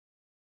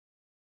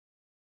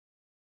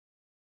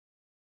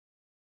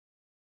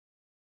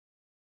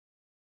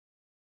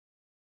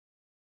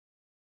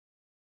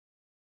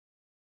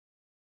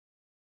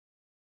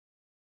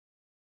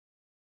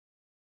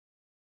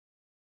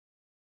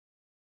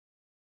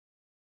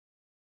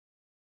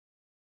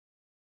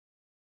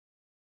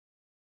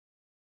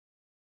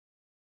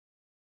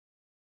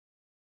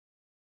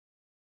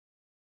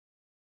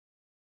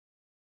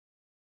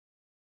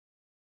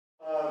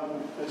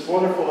It's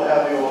wonderful to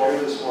have you all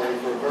here this morning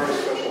for a very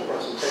special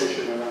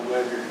presentation, and I'm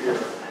glad you're here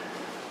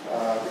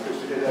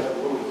because we did have a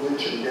little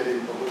glitch in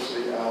getting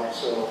publicity out.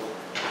 So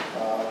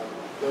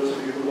those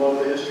of you who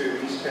love the history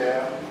of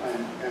Eastham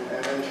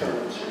and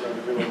turnips, you're going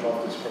to really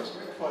love this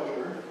presentation. It's a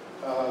pleasure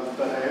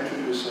that I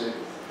introduce a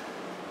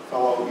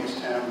fellow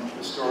Eastham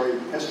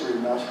history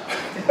nut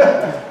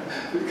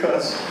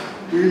because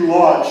we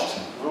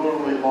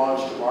literally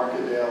launched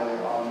Marca Daley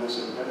on this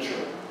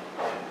adventure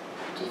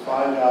to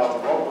find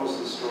out what was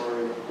the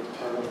story of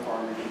turnip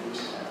farming in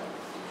Eastham.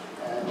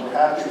 And we're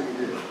happy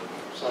we did.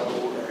 So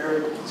we're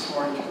here this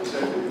morning to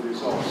present you the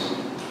results of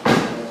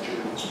that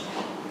journey.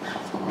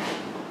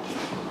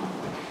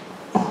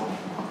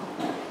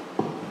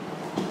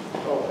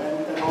 Oh,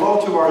 and hello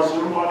to our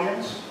Zoom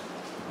audience.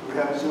 We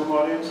have a Zoom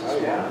audience this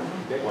morning. Yeah,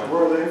 big one.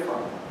 Where are they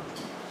from?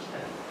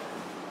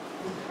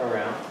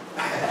 Around.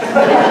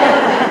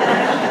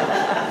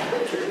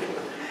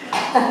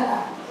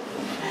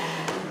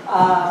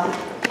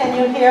 Can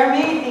you hear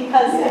me?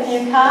 Because if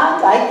you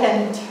can't, I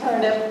can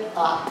turn it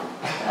up.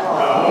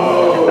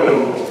 Oh.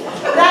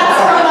 That's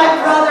from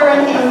my brother,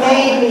 and he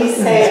made me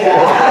say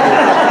that.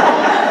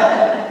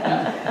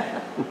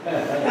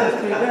 That's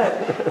pretty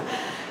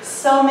good.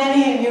 So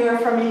many of you are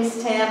from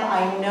Eastham.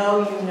 I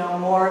know you know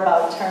more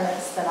about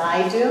turnips than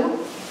I do.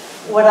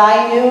 What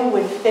I knew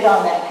would fit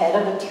on the head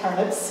of a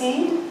turnip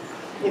seed.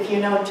 If you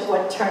know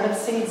what turnip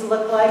seeds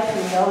look like,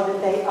 you know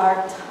that they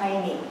are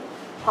tiny.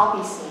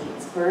 Poppy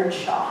seeds,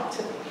 bird-shot.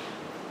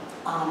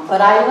 But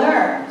I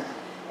learned,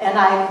 and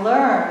I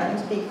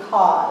learned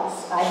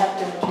because I have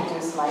to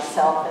introduce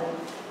myself, and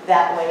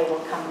that way it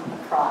will come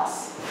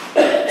across.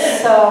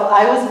 So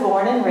I was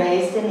born and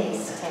raised in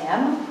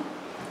Eastham,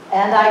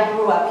 and I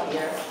grew up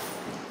here.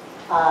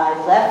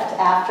 I left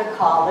after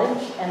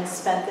college and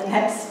spent the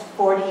next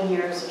 40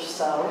 years or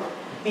so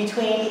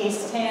between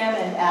Eastham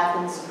and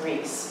Athens,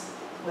 Greece,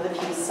 with a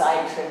few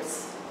side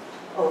trips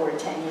over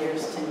 10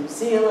 years to New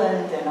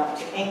Zealand and up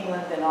to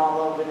England and all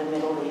over the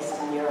Middle East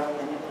and Europe,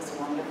 and it was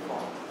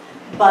wonderful.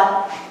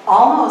 But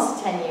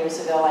almost 10 years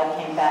ago,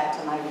 I came back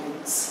to my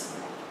roots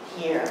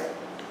here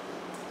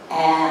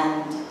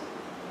and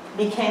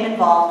became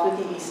involved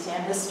with the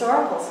Eastham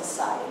Historical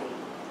Society,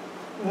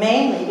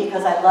 mainly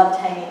because I loved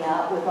hanging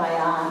out with my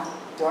aunt,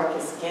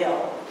 Dorcas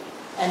Gill,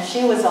 and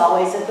she was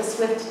always at the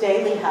Swift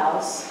Daley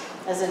House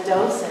as a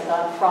docent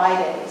on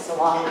Fridays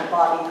along with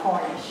Bobby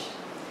Cornish.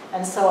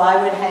 And so I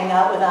would hang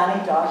out with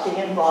Annie Darky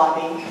and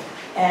Bobby,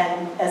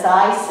 and as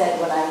I said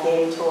when I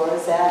gave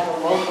tours, add the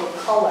local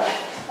color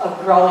of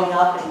growing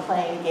up and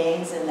playing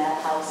games in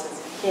that house as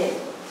a kid.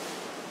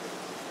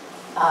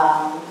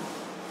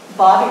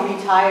 Bobby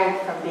retired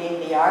from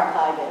being the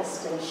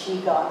archivist, and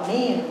she got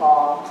me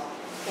involved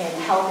in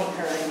helping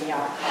her in the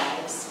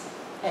archives.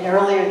 And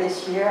earlier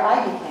this year,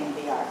 I became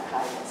the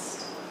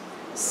archivist.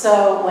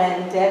 So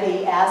when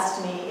Debbie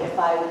asked me if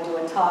I would do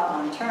a talk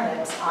on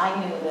turnips, I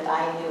knew that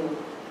I knew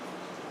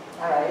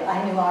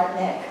Art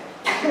Nick.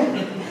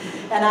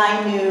 And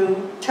I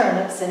knew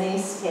turnips in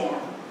Eastham.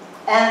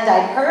 And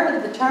I'd heard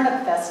of the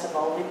Turnip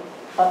Festival,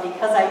 but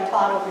because I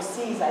taught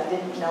overseas, I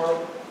didn't know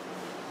it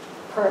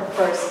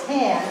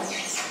firsthand.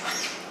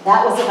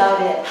 That was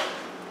about it.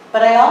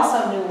 But I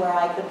also knew where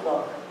I could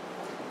look.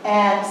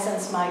 And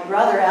since my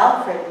brother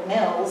Alfred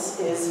Mills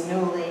is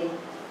newly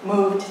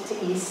moved to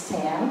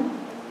Eastham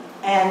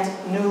and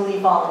newly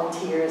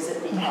volunteers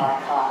at the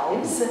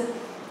archives,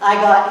 I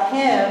got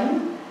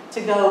him to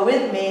go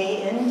with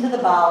me into the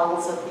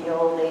bowels of the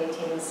old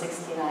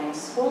 1869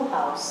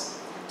 schoolhouse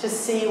to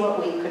see what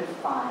we could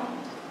find.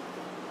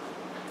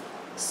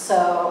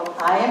 So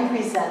I am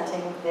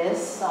presenting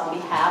this on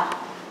behalf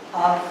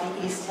of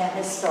the Eastham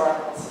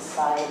Historical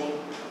Society,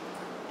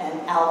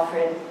 and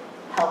Alfred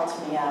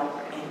helped me out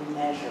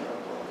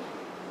immeasurably.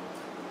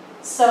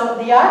 So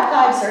the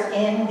archives are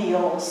in the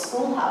old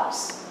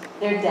schoolhouse.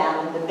 They're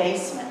down in the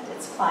basement.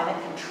 It's climate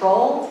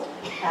controlled,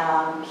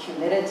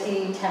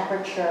 humidity,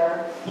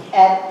 temperature,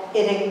 and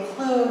it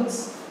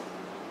includes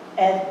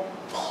a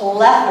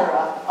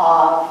plethora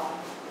of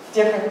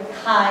different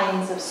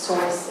kinds of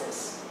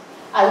sources.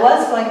 I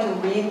was going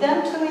to read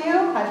them to you.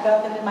 I've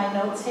got them in my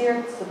notes here.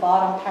 It's the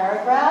bottom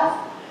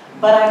paragraph.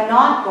 But I'm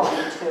not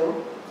going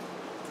to,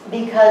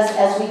 because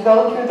as we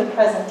go through the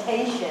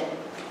presentation,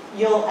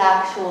 you'll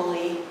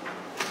actually,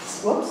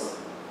 whoops,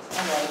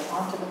 okay,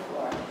 onto the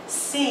floor,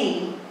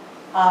 see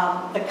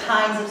the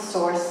kinds of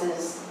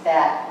sources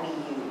that we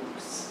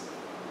use.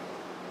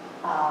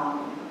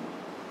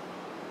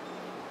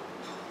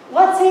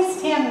 What's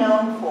Eastham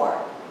known for?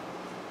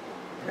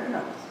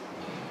 Turnips.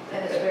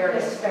 And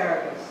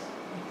asparagus.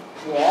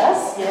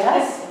 Yes,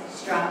 yes.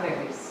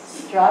 Strawberries.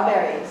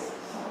 Strawberries.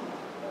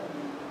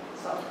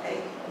 Salt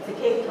cake. The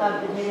Cape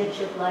Cod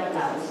miniature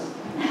lighthouse.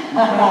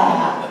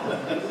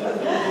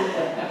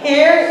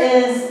 Here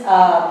is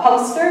a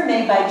poster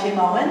made by Jim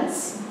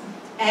Owens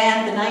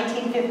and the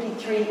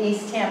 1953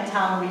 Eastham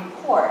Town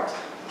Report,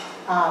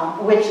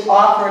 which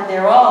offered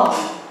their own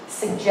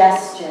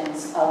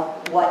suggestions of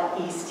what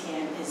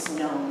Eastham is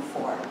known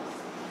for.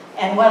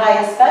 And what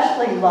I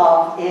especially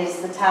love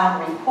is the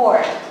town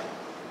report,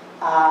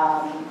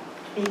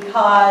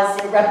 because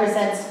it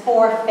represents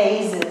 4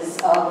 phases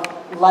of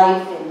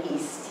life in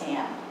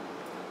Eastham: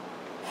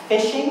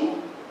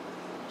 fishing,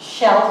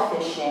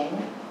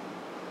 shellfishing,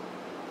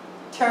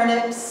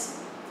 turnips,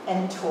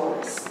 and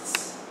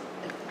tourists.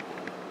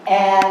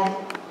 And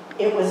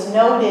it was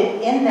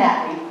noted in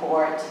that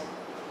report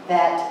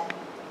that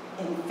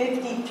in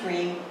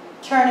 '53,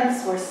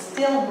 turnips were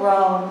still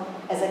grown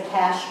as a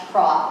cash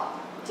crop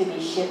to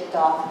be shipped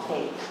off the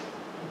Cape.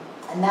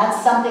 And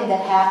that's something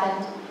that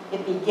happened.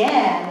 It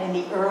began in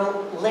the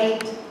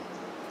late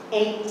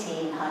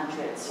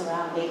 1800s,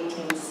 around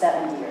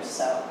 1870 or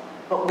so.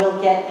 But we'll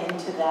get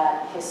into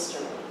that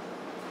history.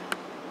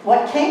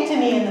 What came to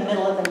me in the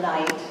middle of the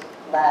night,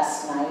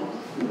 last night,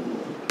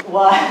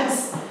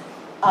 was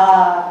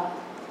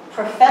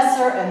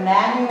Professor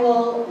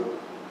Emmanuel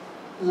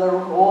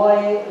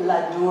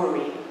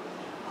Leroy-Ladurie,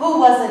 who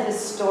was a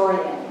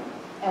historian.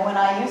 And when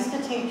I used to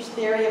teach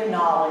theory of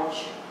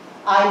knowledge,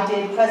 I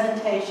did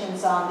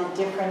presentations on the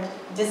different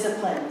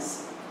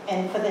disciplines.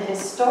 And for the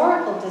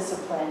historical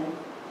discipline,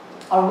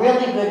 a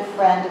really good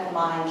friend of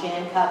mine,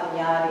 Jan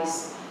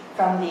Cavagnaris,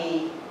 from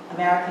the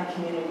American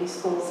Community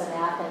Schools in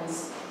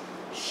Athens,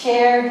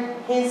 shared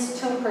his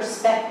 2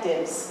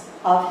 perspectives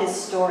of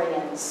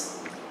historians.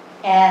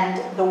 And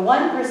the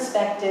one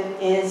perspective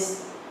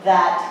is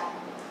that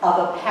of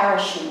a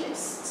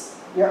parachutist.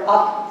 You're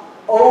up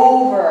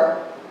over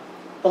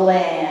the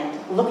land,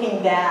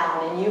 looking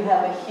down, and you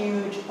have a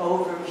huge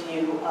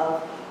overview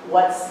of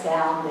what's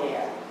down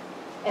there.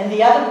 And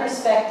the other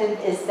perspective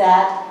is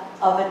that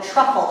of a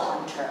truffle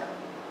hunter.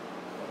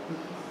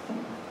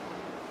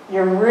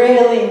 You're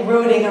really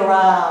rooting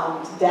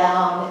around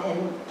down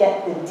and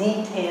get the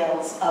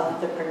details of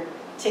the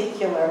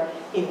particular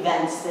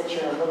events that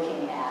you're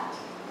looking at.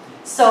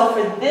 So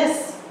for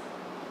this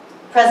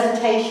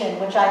presentation,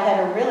 which I had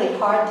a really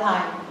hard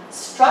time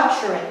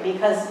structuring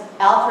because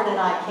Alfred and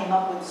I came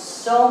up with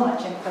so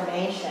much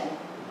information,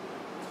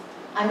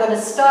 I'm going to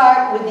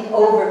start with the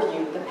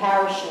overview, the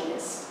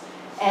parachutist,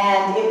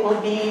 and it will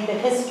be the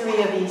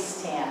history of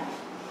Eastham.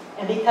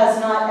 And because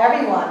not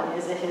everyone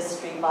is a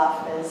history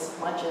buff as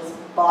much as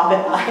Bob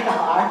and I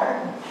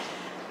are,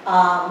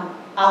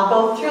 I'll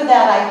go through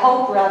that, I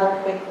hope, rather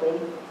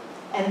quickly,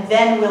 and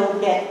then we'll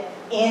get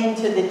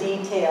into the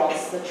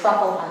details, the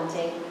truffle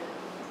hunting,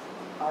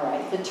 all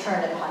right, the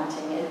turnip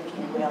hunting, if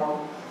you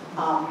will,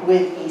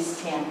 with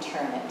Eastham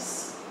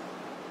turnips.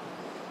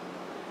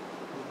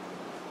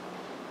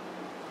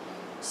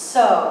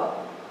 So,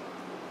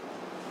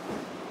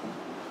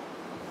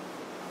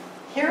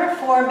 here are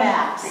 4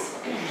 maps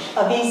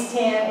of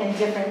Eastham in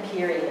different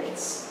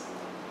periods.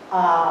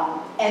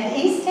 And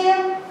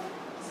Eastham's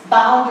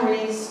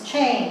boundaries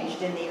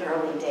changed in the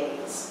early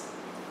days.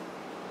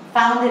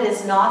 Founded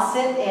as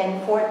Nauset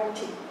in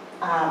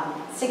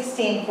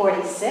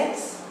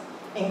 1646,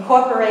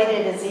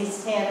 incorporated as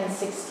Eastham in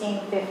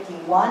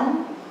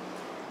 1651.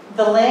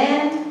 The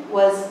land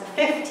was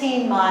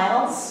 15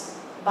 miles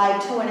by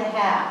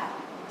 2.5.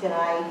 Did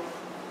I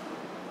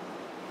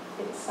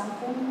hit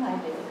something? I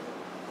did.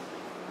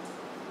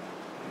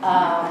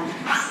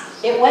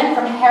 It went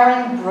from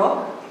Herring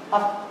Brook,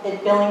 up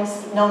at known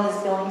as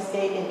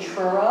Billingsgate in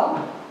Truro,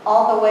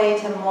 all the way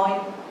to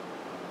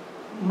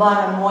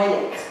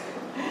Monomoyik,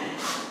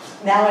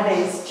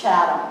 nowadays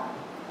Chatham.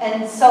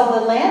 And so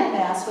the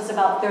landmass was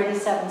about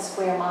 37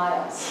 square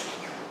miles.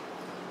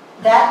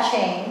 That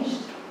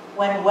changed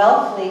when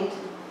Wellfleet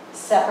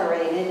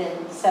separated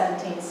in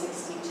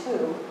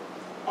 1762,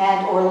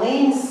 and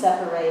Orleans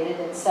separated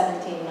in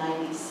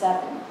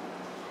 1797.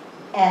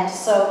 And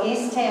so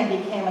Eastham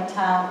became a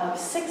town of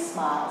 6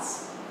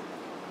 miles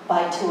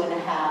by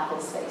 2.5,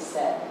 as they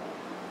said,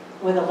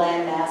 with a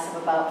landmass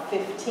of about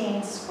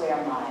 15 square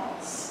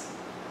miles.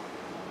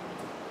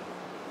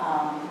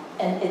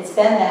 And it's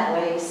been that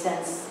way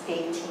since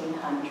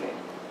 1800.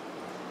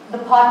 The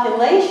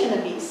population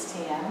of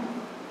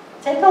Eastham,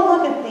 take a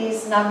look at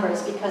these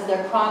numbers because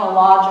they're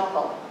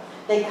chronological.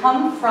 They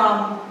come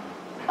from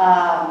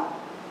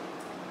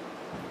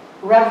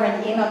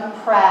Reverend Enoch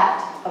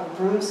Pratt of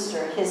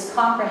Brewster, his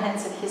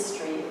comprehensive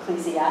history,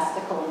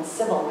 ecclesiastical and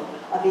civil,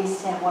 of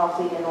Eastham,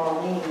 Wellfleet, and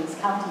Orleans,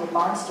 County of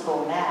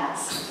Barnstable,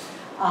 Mass,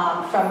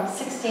 from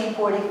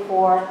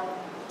 1644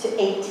 to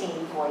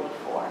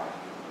 1844.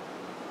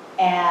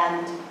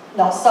 And,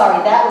 no,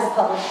 sorry, that was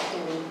published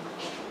in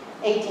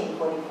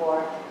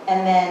 1844.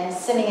 And then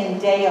Simeon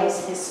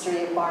Deo's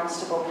History of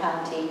Barnstable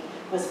County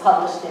was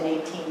published in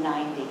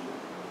 1890.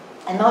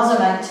 And those are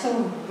my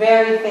 2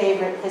 very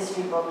favorite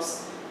history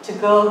books to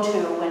go to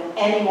when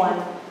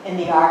anyone in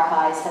the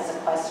archives has a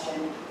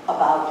question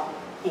about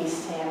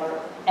Eastham or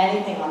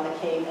anything on the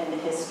Cape and the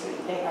history.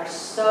 They are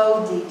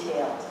so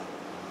detailed.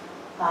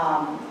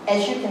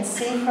 As you can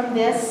see from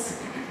this,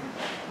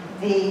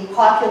 the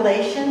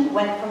population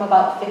went from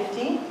about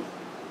 50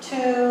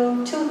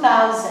 to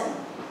 2,000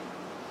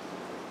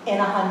 in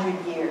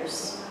 100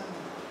 years.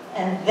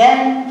 And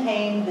then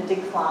came the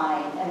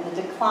decline, and the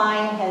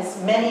decline has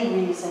many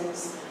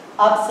reasons,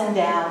 ups and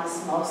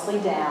downs, mostly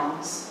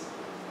downs.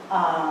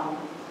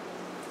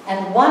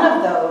 And one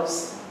of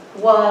those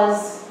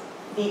was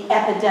the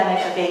epidemic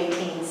of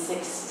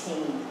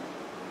 1816.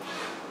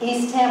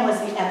 Eastham was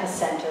the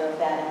epicenter of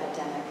that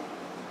epidemic,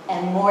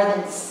 and more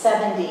than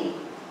 70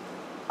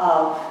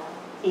 of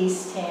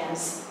Eastham's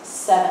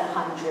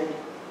 700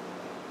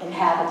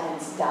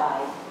 inhabitants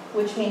died,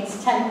 which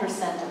means 10%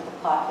 of the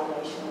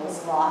population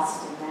was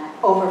lost in that,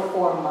 over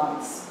 4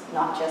 months,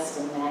 not just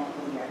in that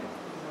year.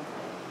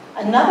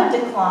 Another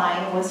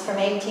decline was from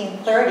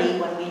 1830,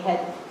 when we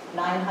had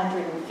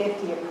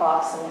 950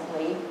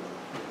 approximately,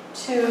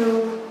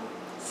 to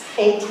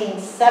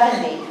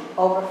 1870,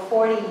 over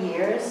 40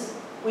 years,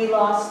 we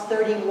lost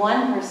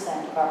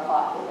 31% of our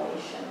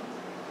population.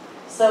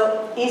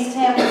 So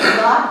Eastham was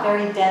not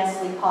very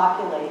densely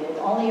populated,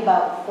 only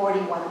about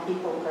 41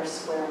 people per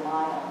square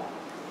mile.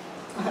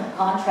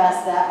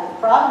 Contrast that with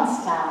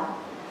Provincetown,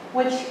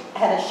 which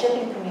had a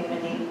shipping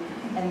community,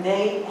 and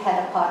they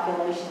had a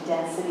population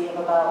density of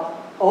about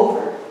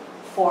over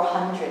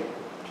 400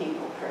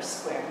 people per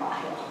square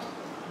mile.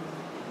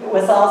 It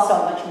was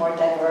also much more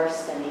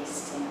diverse than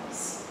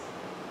Eastham's.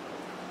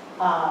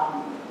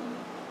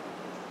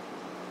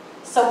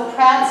 So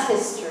Pratt's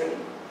history.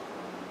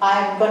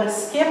 I'm going to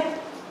skip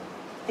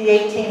the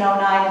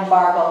 1809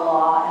 embargo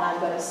law, and I'm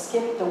going to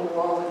skip the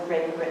war with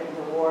Great Britain,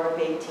 the War of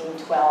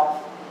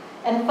 1812,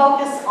 and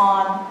focus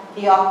on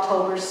the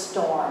October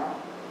storm.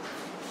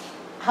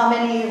 How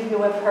many of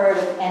you have heard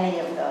of any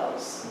of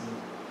those?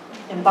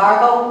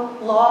 Embargo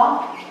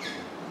law?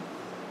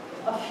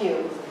 A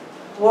few.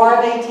 War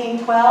of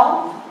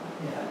 1812?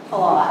 A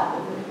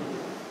lot.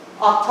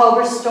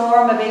 October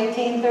storm of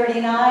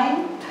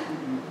 1839?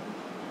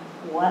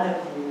 One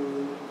of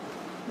you.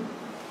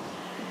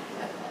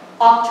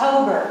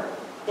 October.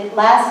 It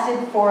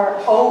lasted for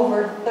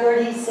over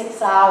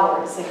 36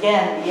 hours.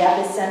 Again, the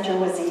epicenter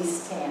was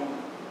Eastham.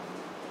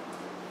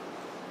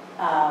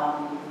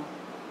 I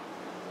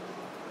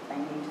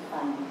need to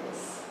find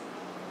this.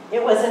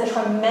 It was a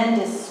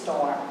tremendous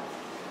storm.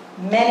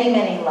 Many,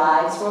 many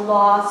lives were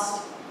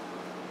lost.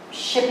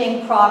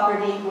 Shipping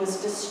property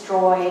was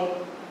destroyed.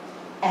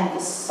 And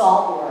the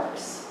salt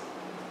works.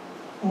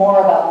 More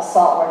about the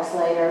salt works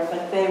later,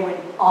 but they were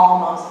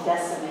almost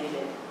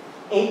decimated.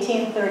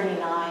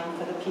 1839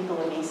 for the people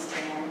of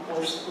Eastham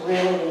was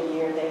really the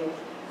year they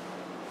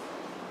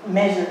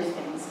measured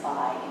things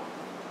by.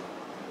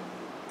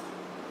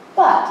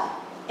 But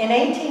in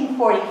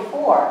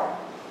 1844,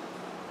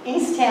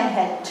 Eastham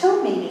had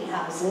 2 meeting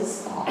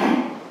houses,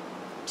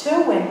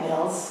 2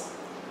 windmills,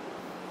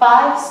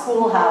 5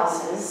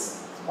 schoolhouses,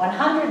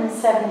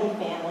 170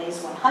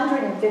 families,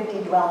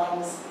 150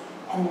 dwellings,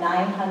 and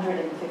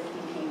 950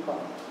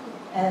 people.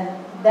 And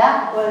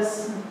that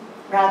was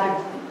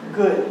rather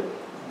good.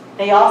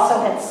 They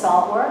also had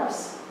salt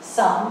works,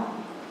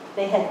 some.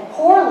 They had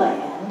poor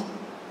land,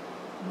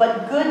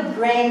 but good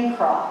grain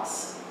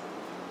crops,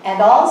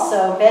 and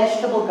also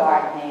vegetable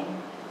gardening,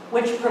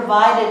 which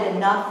provided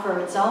enough for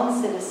its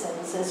own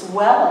citizens as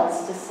well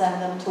as to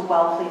send them to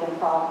Wellfleet and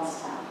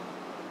Provincetown.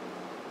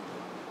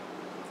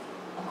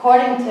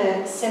 According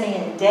to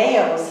Simeon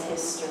Deo's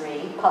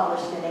history,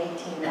 published in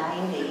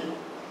 1890,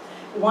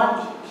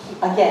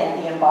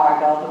 again, the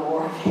embargo, the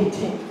War of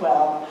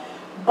 1812,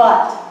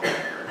 but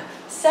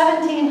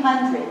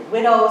 1,700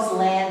 widows'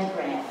 land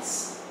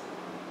grants.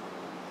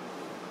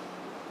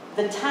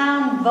 The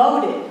town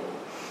voted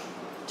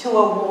to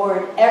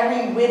award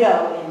every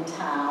widow in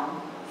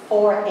town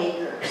 4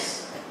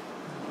 acres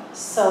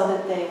so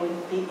that they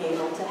would be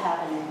able to have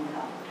an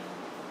income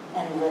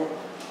and live.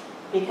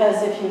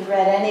 Because if you've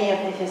read any of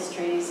the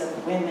histories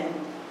of women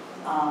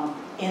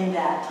in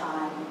that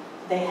time,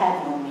 they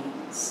had no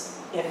means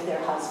if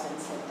their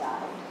husbands had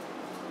died.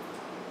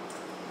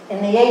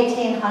 In the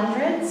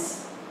 1800s,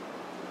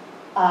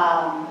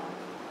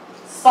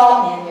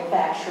 salt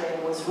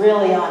manufacturing was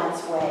really on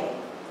its way.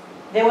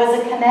 There was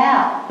a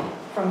canal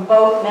from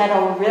Boat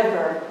Meadow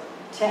River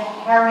to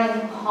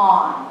Herring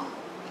Pond.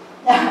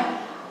 Now,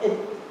 it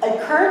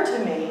occurred to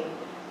me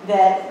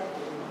that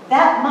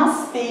that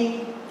must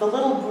be the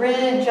little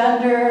bridge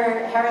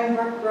under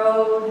Herringbrook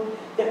Road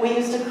that we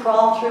used to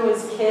crawl through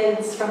as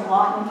kids from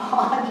Lawton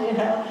Pond, you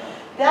know.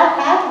 That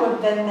had to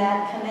have been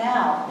that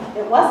canal.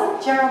 It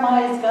wasn't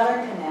Jeremiah's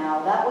Gutter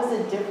Canal. That was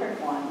a different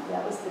one.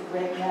 That was the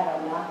Great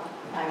Meadow, no,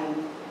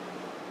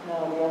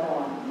 the other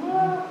one.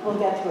 Well, we'll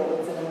get to it.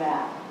 It's in a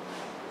map.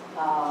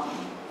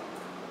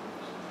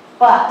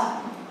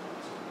 But,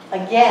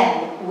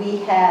 again, we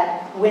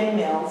had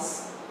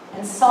windmills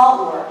and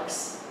salt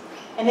works.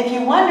 And if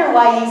you wonder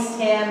why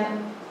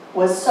Eastham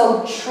was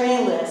so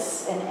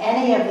treeless in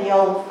any of the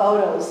old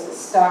photos that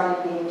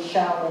started being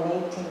shown in the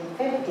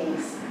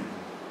 1850s,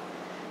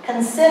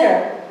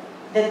 consider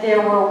that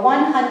there were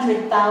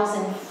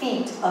 100,000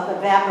 feet of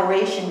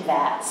evaporation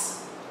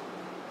vats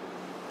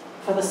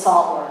for the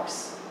salt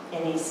works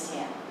in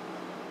Eastham.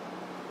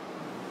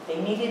 They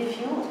needed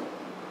fuel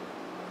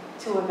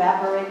to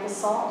evaporate the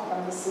salt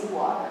from the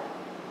seawater.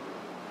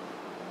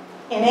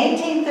 In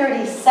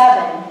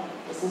 1837,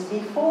 This is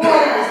before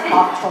this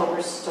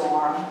October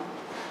storm.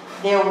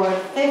 There were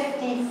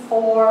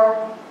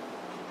 54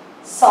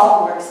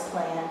 saltworks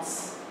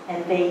plants,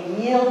 and they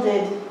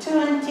yielded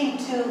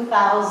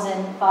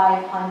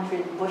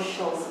 22,500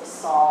 bushels of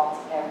salt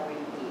every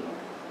year.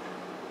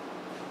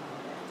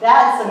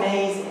 That's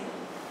amazing.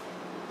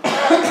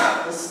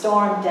 The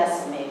storm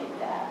decimated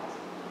that.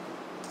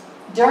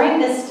 During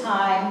this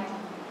time,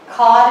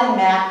 cod and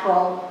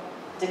mackerel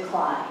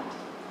declined.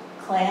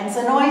 Clams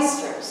and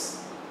oysters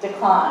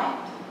declined.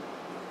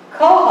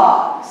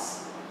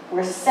 Quahogs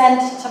were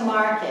sent to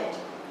market.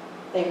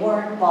 They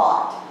weren't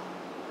bought.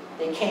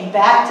 They came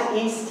back to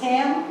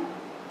Eastham.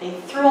 They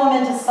threw them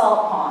into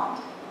salt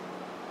pond.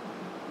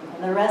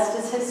 And the rest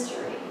is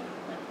history.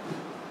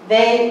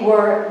 They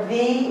were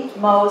the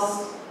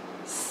most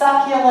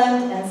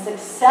succulent and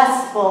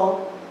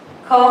successful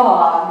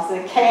quahogs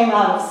that came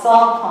out of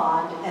salt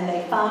pond, and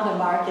they found a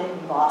market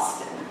in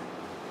Boston.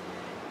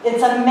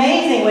 It's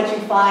amazing what you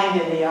find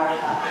in the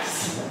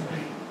archives.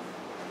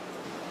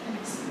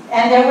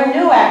 And there were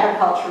new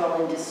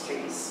agricultural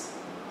industries.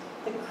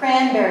 The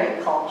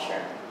cranberry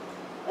culture,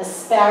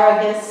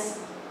 asparagus,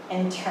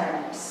 and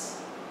turnips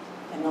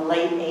in the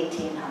late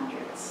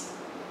 1800s.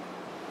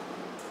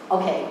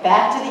 Okay,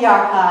 back to the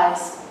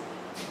archives,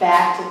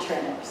 back to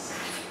turnips.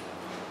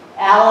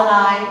 Al and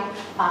I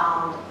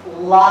found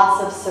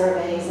lots of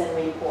surveys and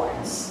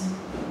reports.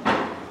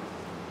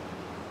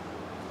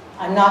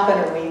 I'm not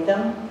going to read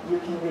them. You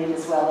can read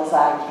as well as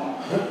I can.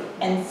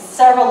 And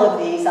several of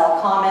these I'll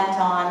comment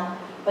on,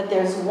 but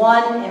there's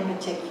one in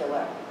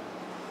particular.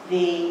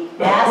 The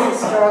Mass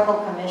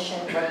Historical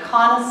Commission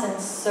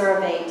Reconnaissance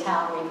Survey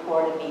Town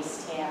Report of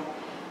Eastham,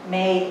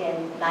 made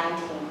in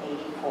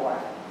 1984.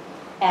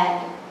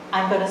 And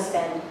I'm going to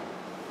spend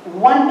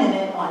 1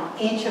 minute on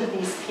each of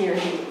these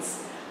periods.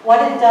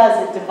 What it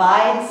does, it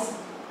divides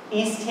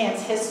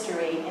Eastham's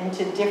history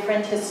into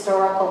different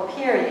historical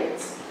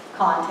periods: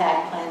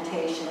 contact,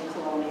 plantation,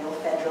 colonial,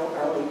 federal,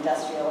 early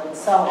industrial, and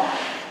so on.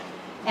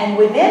 And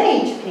within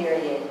each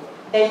period,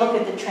 they look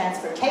at the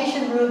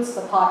transportation routes,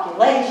 the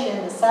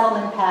population, the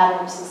settlement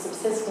patterns, the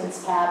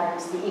subsistence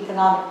patterns, the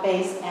economic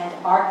base, and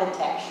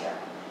architecture.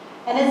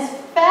 And it's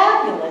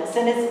fabulous,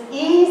 and it's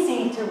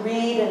easy to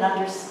read and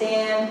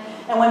understand.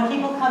 And when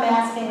people come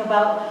asking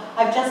about,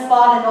 I've just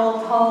bought an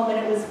old home and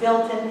it was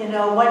built in,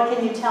 what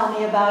can you tell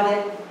me about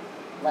it?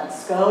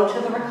 Let's go to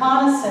the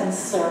reconnaissance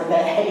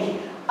survey.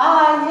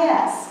 Ah,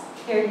 yes,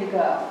 here you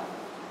go.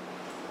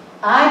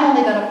 I'm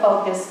only going to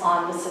focus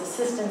on the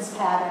subsistence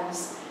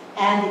patterns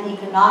and the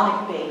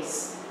economic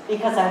base,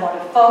 because I want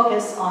to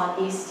focus on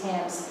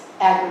Eastham's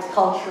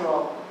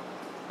agricultural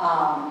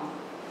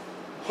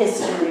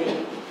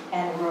history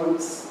and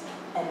roots,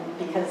 and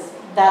because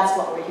that's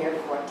what we're here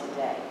for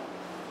today.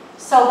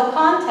 So the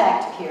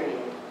contact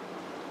period.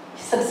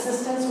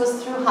 Subsistence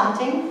was through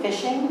hunting,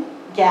 fishing,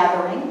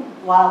 gathering,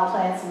 wild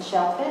plants and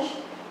shellfish,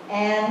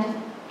 and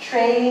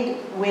trade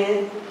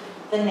with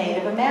the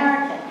Native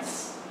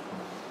Americans.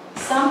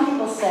 Some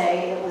people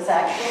say it was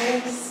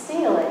actually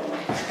stealing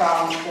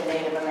from the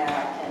Native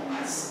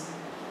Americans,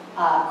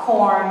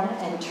 corn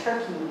and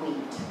turkey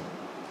wheat,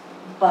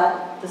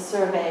 but the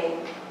survey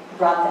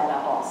brought that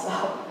up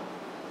also.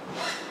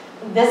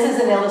 This is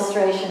an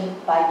illustration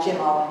by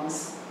Jim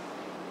Owens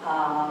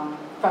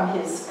from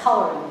his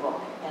coloring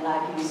book, and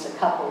I've used a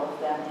couple of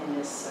them in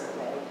this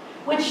survey,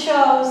 which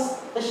shows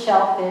the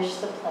shellfish,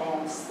 the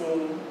plants,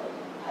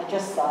 I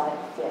just thought it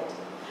fit.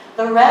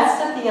 The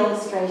rest of the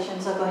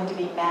illustrations are going to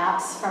be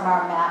maps from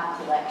our map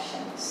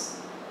collections.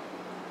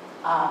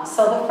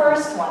 So the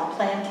first one,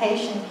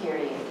 plantation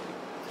period.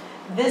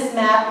 This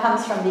map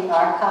comes from the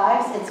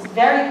archives. It's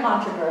very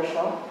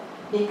controversial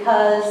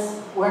because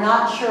we're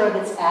not sure of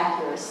its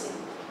accuracy.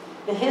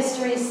 The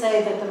histories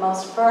say that the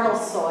most fertile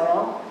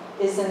soil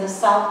is in the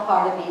south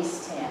part of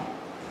Eastham.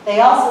 They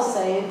also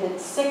say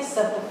that 6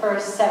 of the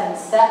first 7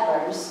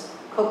 settlers,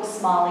 Cook,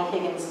 Smalley,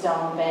 Higgins,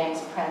 Doan,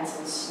 Banks, Prince,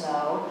 and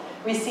Snow,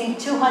 received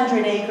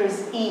 200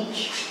 acres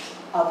each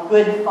of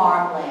good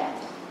farmland.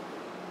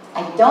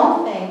 I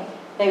don't think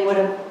they would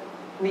have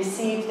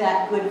received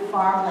that good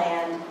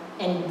farmland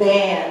in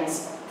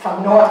bands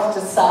from north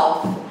to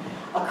south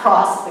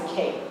across the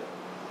Cape.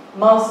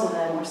 Most of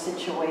them were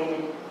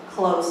situated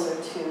closer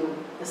to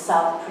the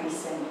South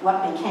Precinct,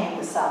 what became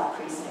the South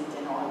Precinct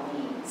in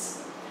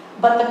Orleans.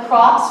 But the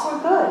crops were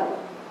good.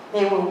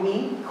 They were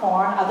wheat,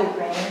 corn, other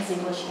grains,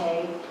 English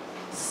hay,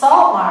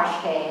 salt marsh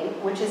hay,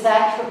 which is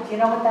actually, do you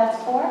know what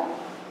that's for?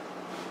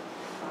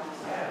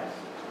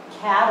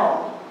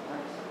 Cattle.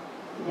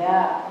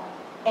 Yeah.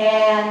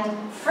 And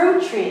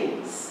fruit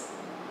trees.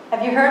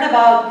 Have you heard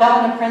about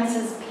Governor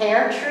Prince's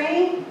pear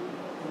tree?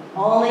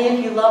 Only if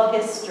you love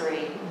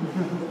history.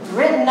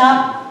 Written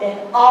up in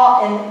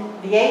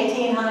the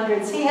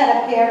 1800s. He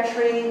had a pear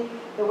tree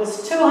that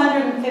was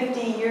 250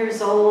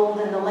 years old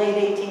in the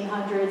late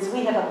 1800s.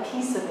 We have a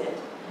piece of it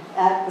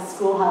at the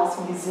Schoolhouse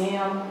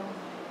Museum.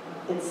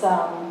 It's,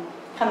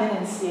 come in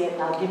and see it,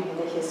 and I'll give you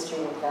the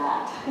history of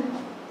that.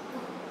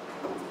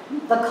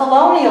 The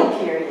colonial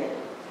period.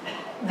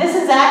 This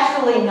is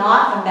actually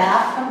not a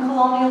map from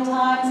colonial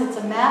times. It's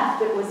a map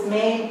that was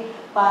made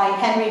by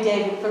Henry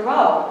David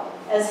Thoreau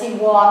as he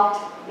walked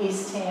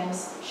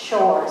Eastham's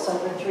shores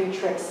over 3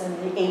 trips in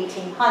the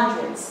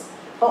 1800s.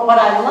 But what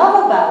I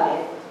love about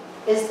it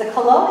is the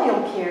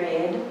colonial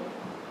period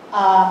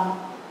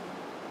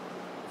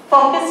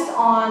focused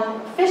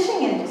on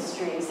fishing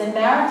industries and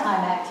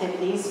maritime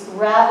activities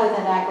rather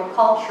than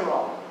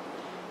agricultural.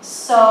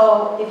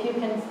 So if you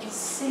can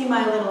see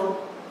my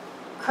little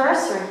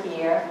cursor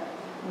here,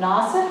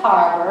 Nauset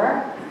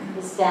Harbor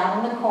is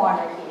down in the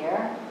corner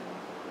here.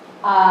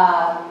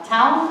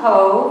 Town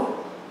Cove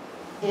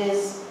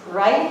is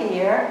right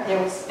here.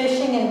 There was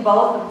fishing in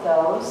both of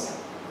those.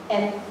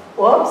 And,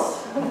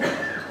 whoops,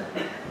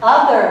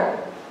 other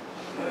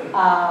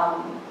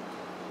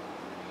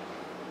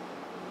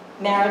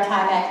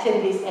maritime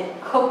activities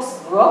at Cook's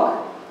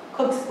Brook.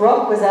 Cook's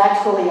Brook was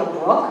actually a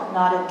brook,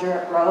 not a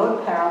dirt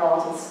road,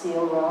 parallel to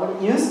Steel Road.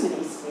 It used to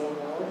be Steel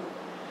Road.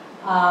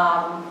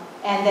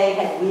 And they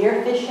had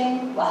weir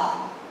fishing.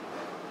 Wow.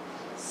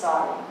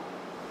 Sorry.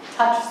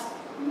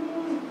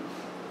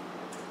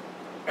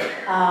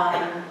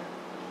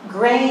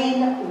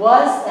 Grain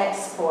was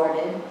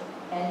exported.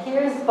 And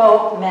here's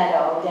Boat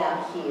Meadow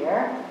down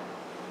here.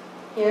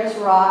 Here's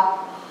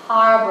Rock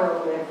Harbor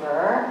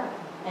River.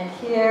 And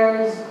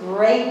here's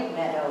Great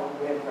Meadow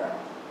River.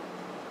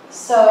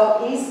 So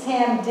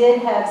Eastham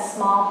did have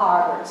small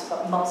harbors,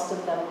 but most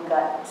of them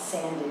got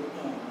sanded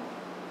in.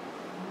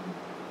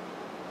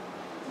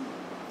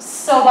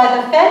 So by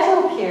the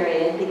federal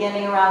period,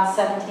 beginning around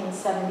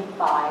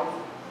 1775,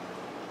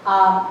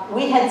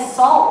 we had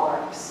salt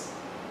works.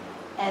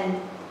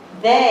 And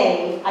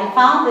I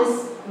found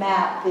this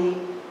map,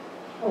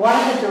 one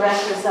of the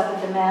directors up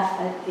at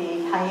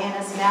the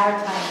Hyannis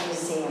Maritime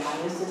Museum.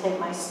 I used to take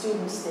my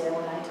students there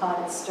when I taught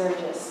at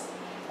Sturgis.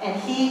 And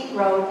he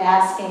wrote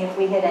asking if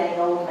we had any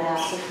old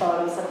maps or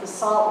photos of the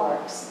salt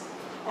works.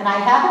 And I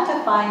happened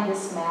to find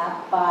this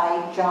map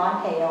by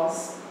John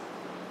Hales.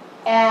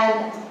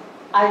 And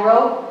I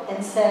wrote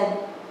and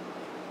said,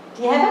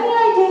 do you have any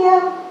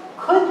idea,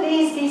 could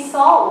these be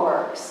salt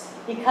works?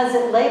 Because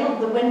it labeled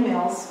the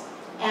windmills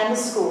and the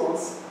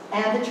schools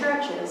and the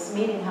churches,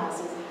 meeting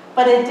houses.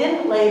 But it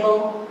didn't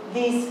label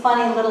these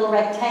funny little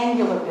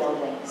rectangular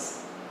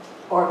buildings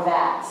or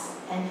vats.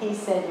 And he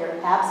said, you're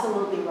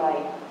absolutely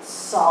right,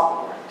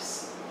 salt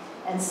works.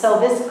 And so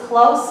this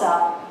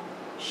close-up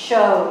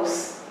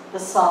shows the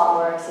salt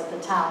works at the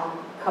Town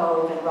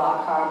Cove and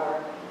Rock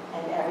Harbor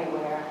and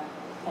everywhere.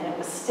 And it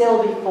was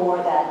still before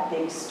that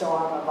big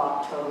storm of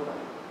October.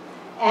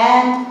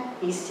 And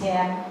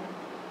Eastham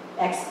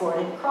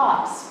exported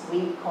crops,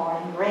 wheat,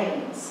 corn, and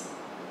grains.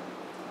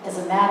 As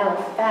a matter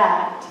of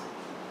fact,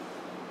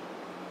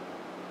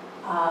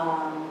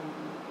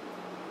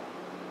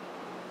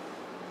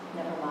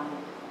 never mind.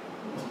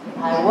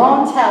 I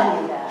won't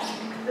tell you that.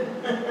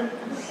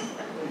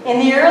 In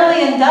the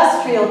early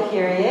industrial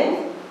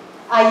period,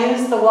 I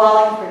used the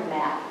Wallingford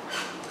map.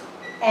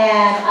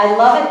 And I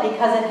love it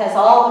because it has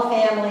all the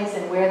families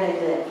and where they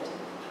lived.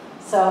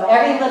 So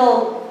every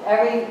little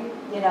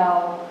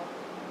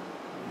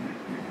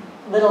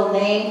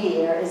name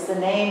here is the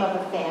name of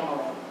a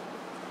family.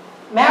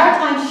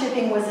 Maritime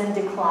shipping was in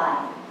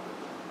decline.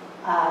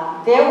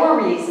 There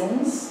were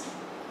reasons.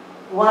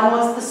 One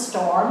was the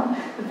storm.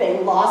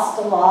 They lost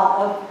a lot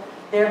of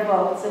their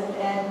boats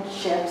and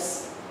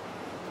ships.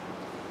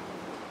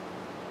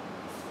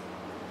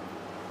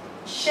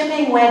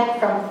 Shipping went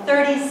from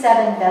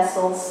 37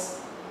 vessels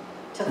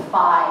to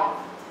 5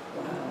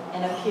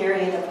 in a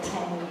period of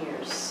 10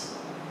 years.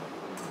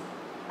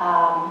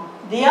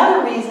 The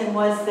other reason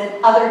was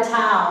that other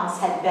towns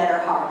had better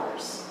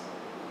harbors.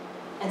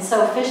 And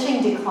so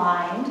fishing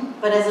declined,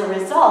 but as a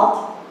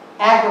result,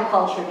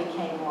 agriculture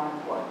became more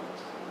important.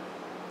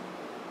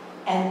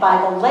 And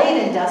by the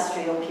late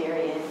industrial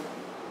period,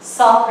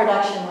 salt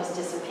production was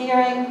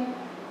disappearing,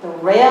 the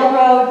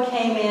railroad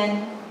came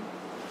in,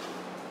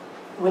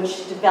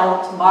 which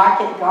developed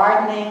market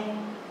gardening,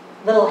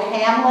 little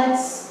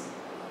hamlets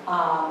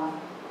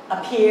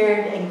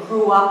appeared and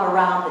grew up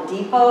around the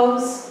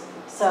depots.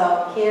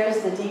 So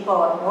here's the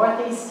depot of North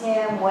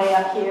Eastham, way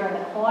up here in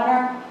the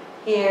corner.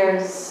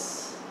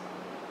 Here's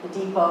the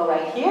depot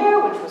right here,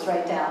 which was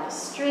right down the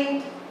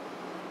street.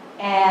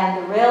 And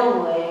the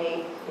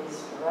railway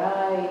is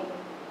right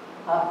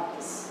up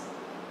the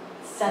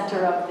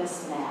center of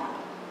this map.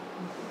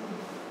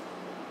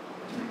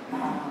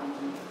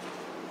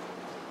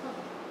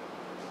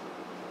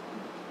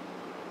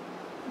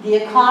 The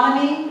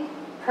economy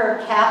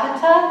per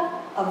capita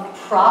of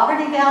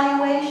property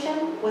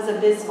valuation was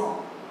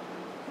abysmal.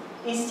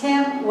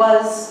 Eastham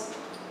was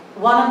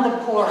one of the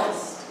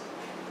poorest.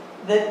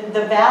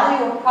 The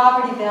value of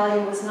property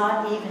value was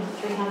not even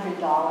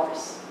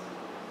 $300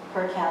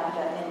 per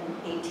capita in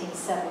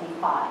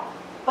 1875.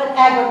 But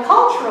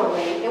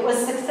agriculturally, it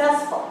was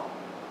successful.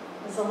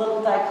 There's a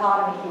little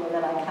dichotomy here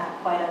that I can't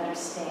quite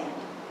understand.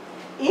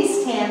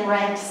 Eastham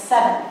ranked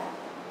 7th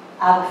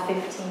out of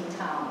 15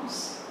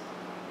 towns.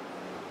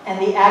 And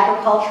the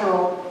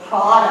agricultural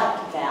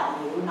product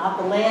value, not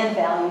the land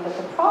value, but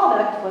the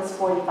product was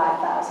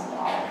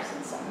 $45,000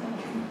 in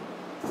something.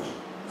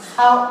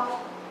 How?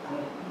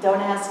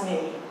 Don't ask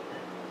me.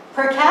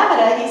 Per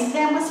capita,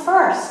 Eastham was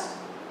first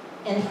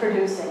in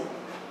producing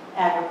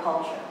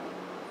agriculture.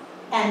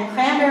 And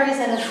cranberries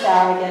and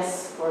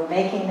asparagus were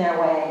making their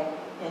way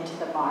into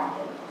the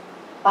market.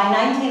 By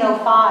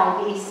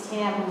 1905,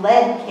 Eastham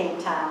led Cape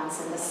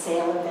Towns in the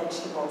sale of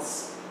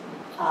vegetables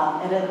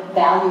at a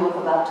value of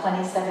about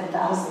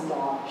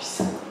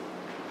 $27,000.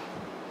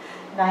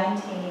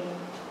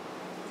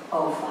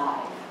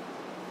 1905.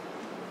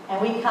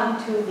 And we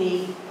come to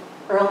the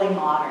early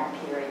modern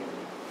period.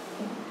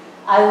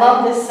 I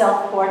love this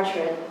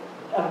self-portrait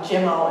of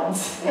Jim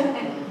Owens.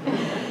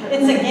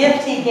 It's a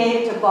gift he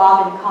gave to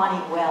Bob and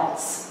Connie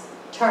Wells,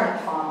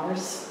 turnip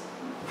farmers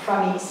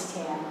from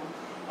Eastham.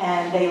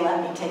 And they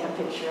let me take a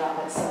picture of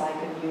it so I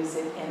could use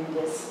it in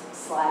this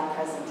slide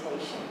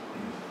presentation.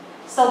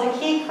 So the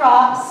key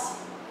crops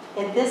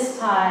at this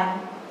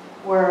time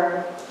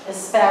were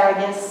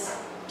asparagus,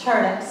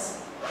 turnips,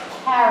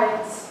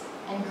 carrots,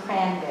 and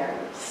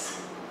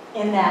cranberries,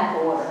 in that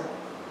order.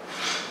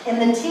 In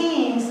the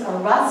teens, a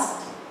rust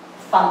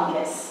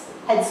fungus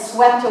had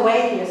swept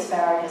away the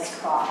asparagus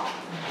crop,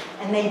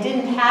 and they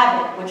didn't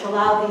have it, which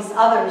allowed these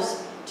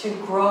others to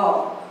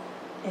grow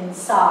in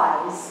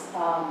size,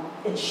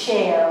 in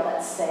share,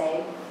 let's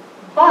say.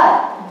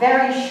 But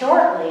very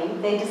shortly,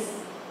 they just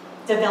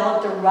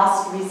developed a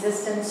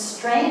rust-resistant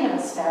strain of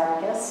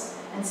asparagus,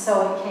 and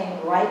so it came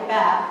right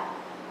back,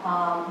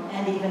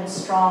 and even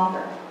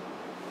stronger.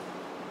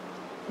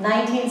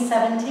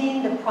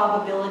 1917, the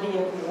probability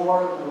of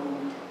war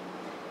loomed.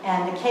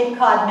 And the Cape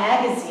Cod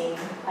magazine,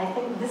 I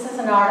think this is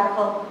an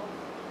article,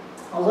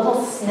 a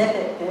little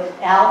snippet that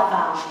Al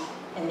found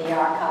in the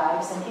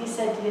archives, and he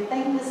said, "Do you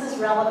think this is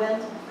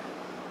relevant?"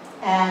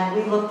 And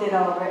we looked it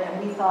over and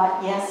we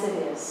thought, yes, it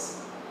is.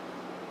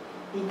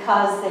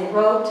 Because they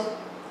wrote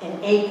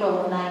in April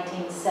of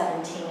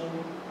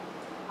 1917,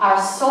 "Our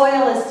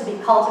soil is to be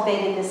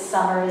cultivated this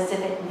summer as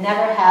if it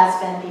never has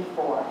been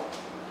before.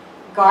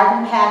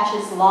 Garden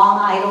patches long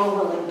idle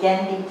will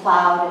again be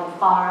plowed and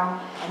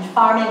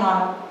farming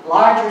on a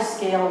larger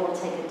scale will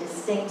take a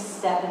distinct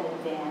step in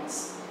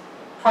advance.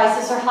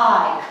 Prices are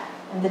high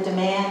and the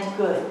demand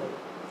good,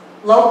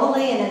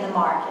 locally and in the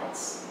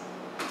markets.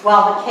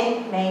 While the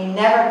Cape may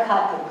never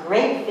cut a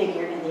great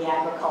figure in the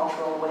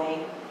agricultural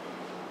way,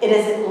 it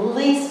is at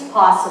least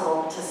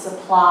possible to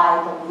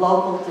supply the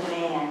local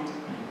demand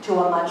to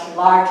a much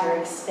larger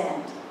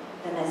extent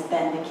than has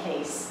been the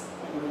case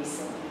in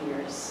recent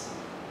years."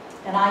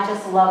 And I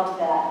just loved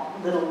that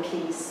little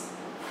piece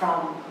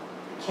from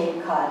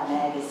Cape Cod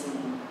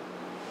magazine.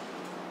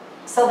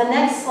 So the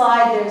next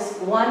slide, there's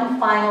one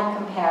final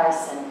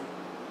comparison.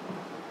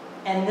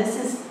 And this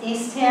is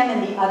Eastham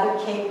and the other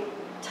Cape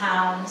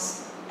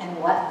towns and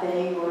what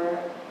they were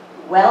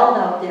well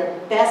known, their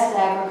best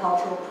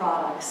agricultural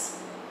products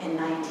in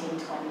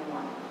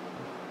 1921.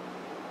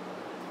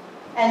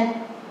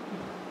 And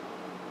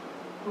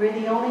we're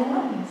the only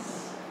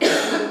ones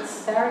with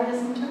asparagus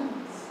and turnips.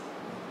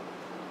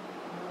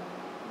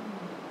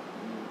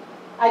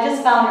 I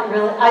just found it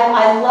really,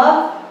 I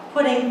love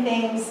putting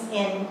things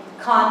in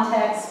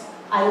context.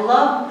 I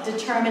love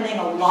determining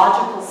a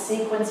logical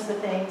sequence for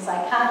things.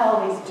 I can't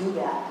always do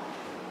that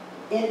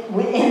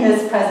in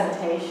this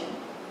presentation.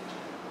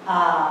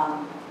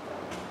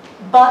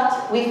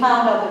 But we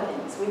found other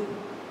things.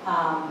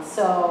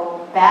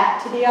 So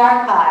back to the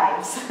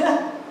archives.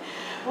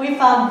 We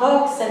found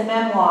books and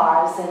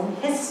memoirs and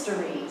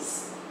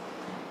histories.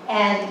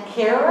 And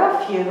here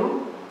are a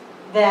few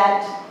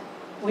that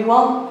we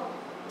won't,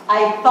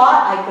 I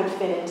thought I could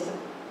fit into the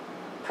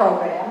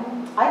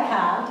program. I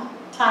can't.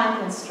 Time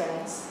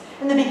constraints.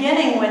 In the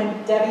beginning,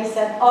 when Debbie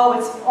said, "Oh,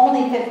 it's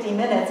only 50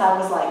 minutes," I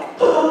was like,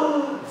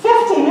 oh,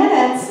 50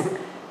 minutes?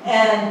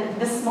 And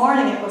this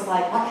morning it was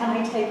like, what can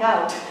I take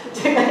out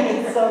to make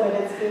it so that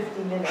it's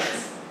 50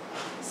 minutes?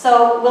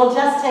 So we'll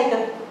just take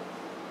a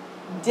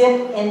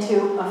dip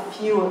into a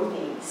few of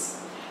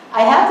these.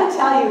 I have to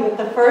tell you that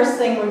the first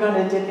thing we're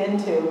going to dip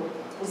into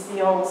is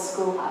the old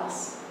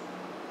schoolhouse.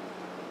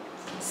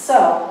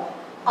 So,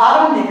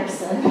 Otto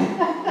Nickerson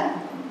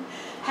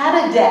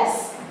had a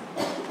desk.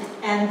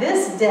 And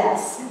this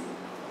desk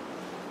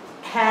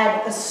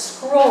had a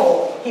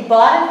scroll. He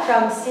bought it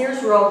from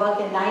Sears Roebuck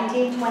in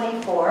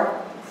 1924.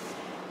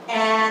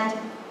 And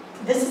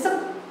this is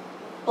a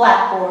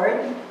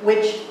blackboard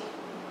which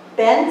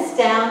bends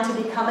down to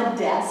become a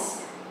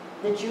desk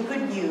that you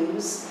could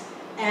use.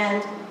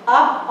 And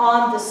up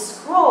on the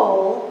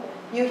scroll,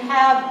 you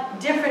have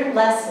different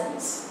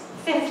lessons,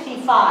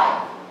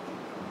 55,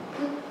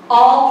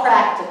 all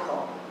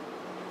practical.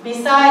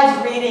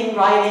 Besides reading,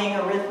 writing,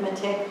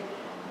 arithmetic,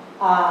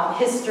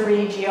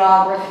 history,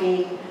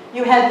 geography,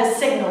 you had the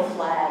signal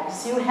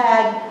flags, you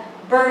had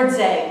birds'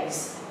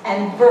 eggs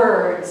and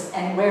birds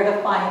and where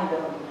to find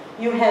them.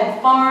 You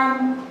had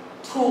farm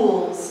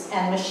tools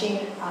and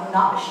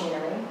not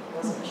machinery, it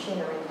wasn't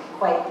machinery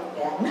quite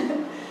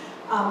then.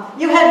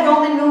 You had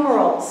Roman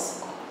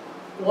numerals.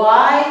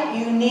 Why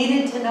you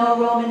needed to know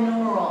Roman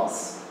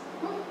numerals?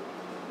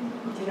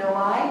 You know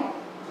why?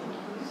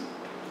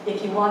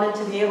 If you wanted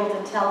to be able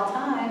to tell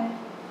time,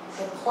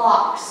 the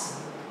clocks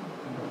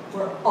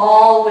were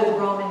all with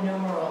Roman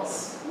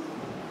numerals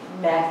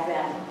back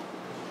then.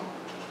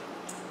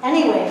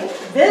 Anyway,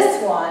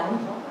 this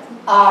one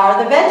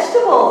are the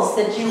vegetables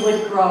that you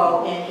would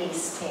grow in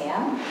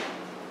Eastham.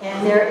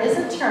 And there is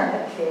a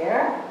turnip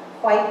there,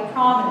 quite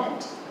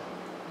prominent.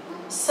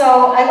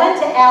 So I went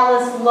to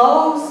Alice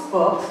Lowe's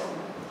book,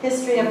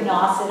 History of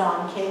Nauset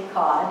on Cape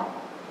Cod,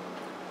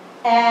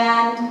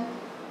 and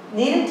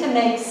needed to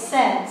make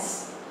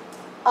sense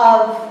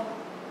of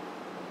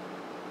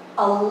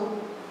a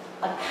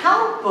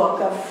account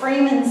book of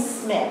Freeman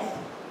Smith.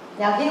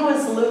 Now he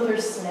was Luther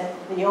Smith,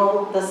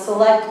 the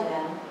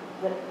selectman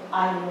that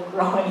I knew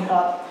growing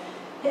up.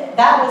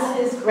 That was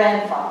his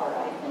grandfather,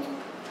 I think.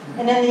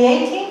 And in the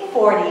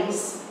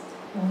 1840s,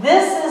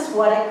 this is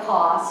what it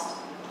cost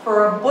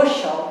for a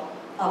bushel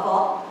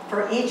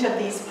for each of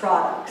these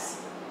products.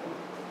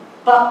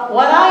 But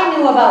what I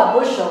knew about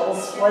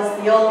bushels was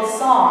the old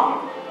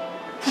song.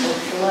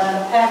 Bushel and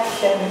a peck,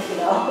 and you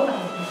know.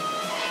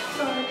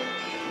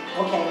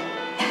 Okay.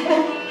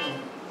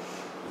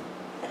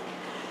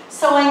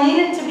 So I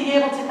needed to be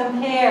able to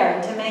compare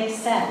and to make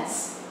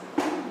sense.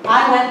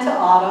 I went to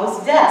Otto's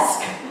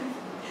desk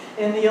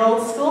in the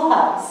old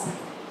schoolhouse,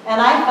 and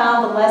I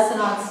found the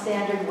lesson on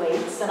standard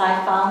weights, and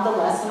I found the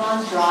lesson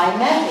on dry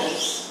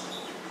measures.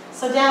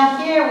 So down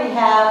here we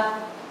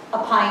have a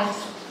pint,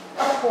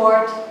 a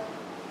quart,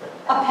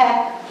 a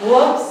peck,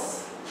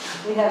 whoops,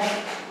 we have,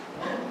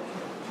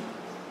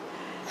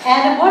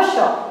 and a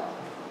bushel.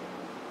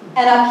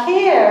 And up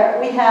here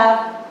we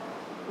have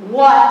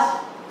what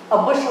a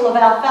bushel of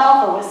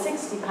alfalfa was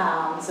 60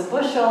 pounds, a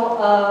bushel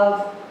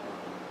of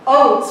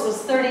oats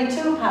was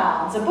 32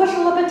 pounds, a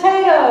bushel of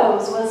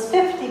potatoes was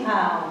 50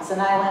 pounds.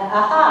 And I went,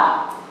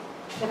 aha,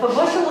 if a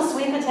bushel of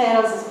sweet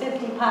potatoes is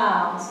 50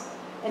 pounds,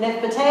 and if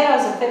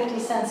potatoes are 50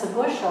 cents a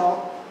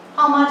bushel,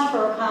 how much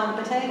for a pound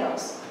of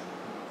potatoes?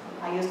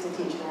 I used to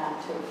teach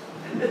math too.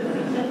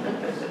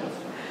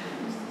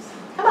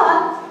 Come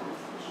on.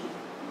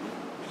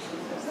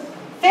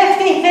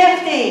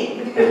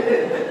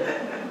 50-50.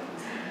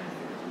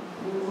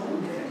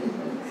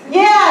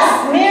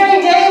 Yes,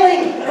 Mary Daley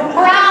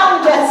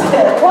Brown gets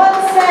it. 1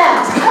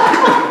 cent.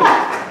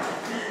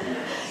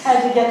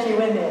 Had to get you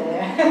in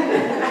there.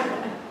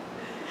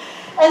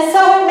 And so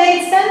it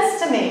made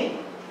sense to me.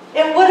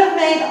 It would have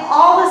made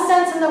all the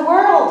sense in the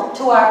world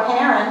to our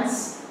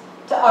parents,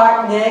 to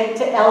Art Nick,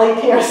 to Ellie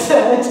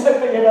Pearson,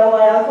 to, you know,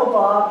 my Uncle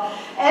Bob,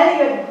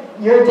 and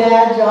your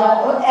dad,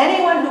 John.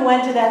 Anyone who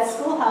went to that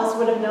schoolhouse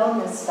would have known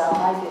this stuff.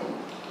 I didn't.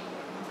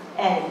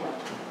 Anyway.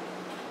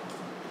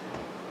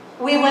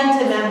 We went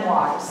to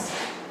memoirs.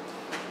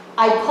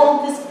 I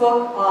pulled this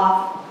book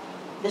off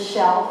the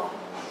shelf.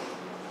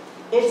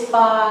 It's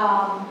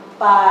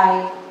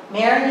by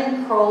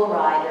Marion Kroll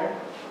Ryder.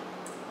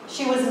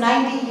 She was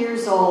 90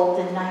 years old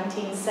in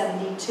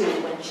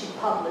 1972 when she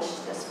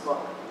published this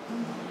book,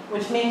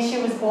 which means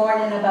she was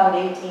born in about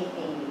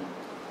 1880.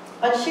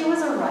 But she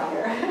was a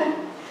writer,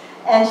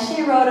 and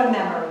she wrote a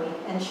memory.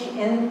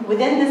 And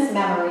within this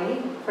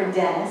memory for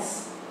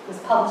Dennis, it was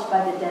published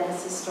by the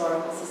Dennis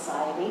Historical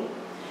Society,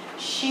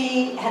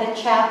 she had a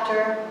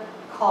chapter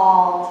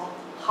called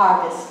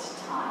Harvest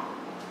Time.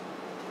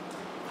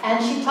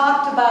 And she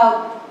talked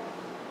about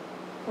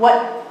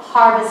what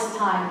harvest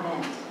time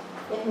meant.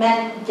 It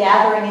meant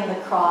gathering in the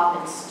crop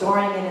and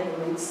storing it in the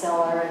root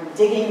cellar and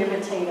digging your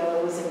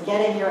potatoes and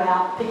picking your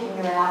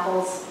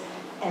apples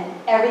and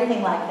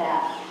everything like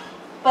that.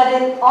 But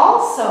it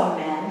also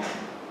meant,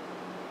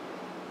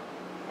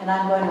 and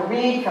I'm going to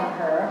read from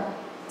her,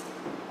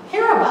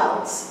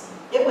 hereabouts,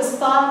 it was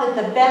thought that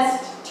the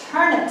best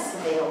turnips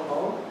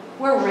available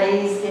were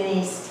raised in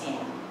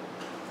Eastham,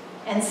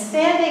 and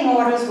standing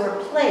orders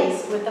were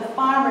placed with the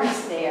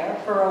farmers there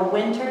for a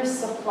winter's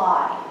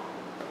supply.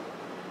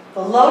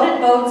 The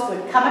loaded boats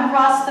would come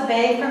across the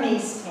bay from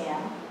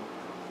Eastham,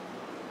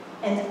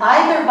 and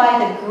either by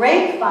the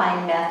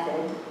grapevine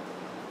method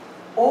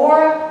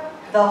or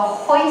the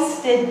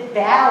hoisted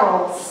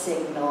barrel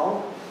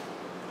signal,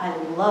 I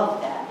love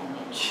that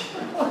image,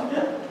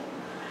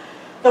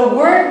 the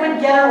word would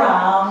get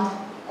around,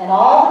 and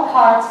all the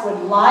carts would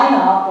line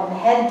up and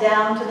head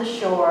down to the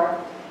shore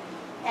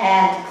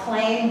and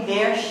claim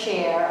their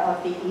share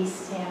of the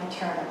Eastham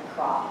turnip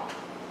crop.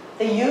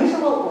 The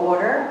usual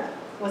order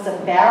was a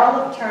barrel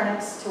of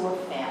turnips to a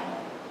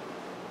family.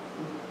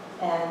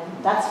 And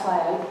that's why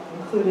I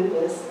included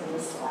this in the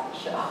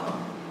slideshow.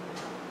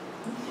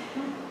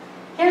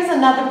 Here's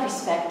another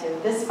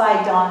perspective, this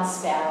by Don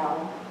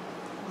Sparrow,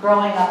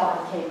 growing up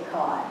on Cape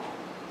Cod.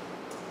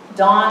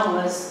 Don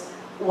was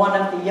one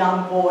of the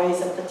young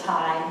boys at the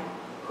time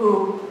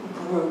who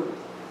grew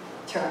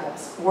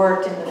turnips,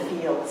 worked in the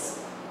fields,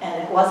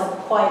 and it wasn't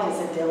quite as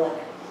idyllic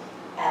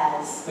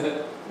as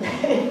the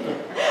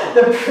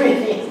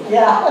previous,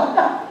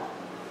 yeah.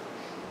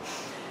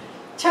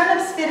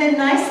 Turnips fit in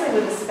nicely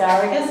with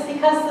asparagus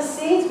because the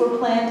seeds were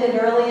planted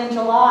early in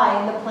July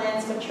and the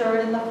plants matured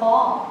in the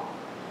fall.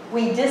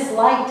 We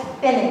disliked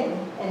thinning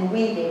and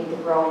weeding the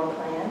growing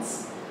plants.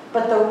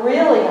 But the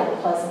really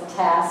unpleasant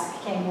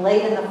task came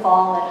late in the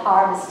fall at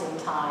harvesting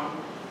time,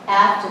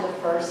 after the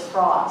first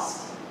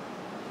frost.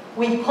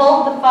 We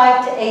pulled the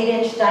 5 to 8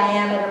 inch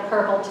diameter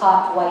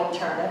purple-topped white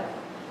turnip,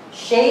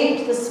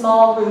 shaved the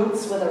small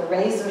roots with a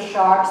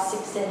razor-sharp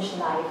 6-inch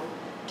knife,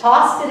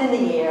 tossed it in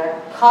the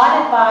air,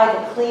 caught it by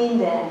the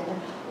cleaned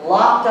end,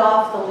 lopped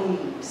off the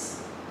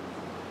leaves.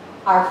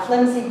 Our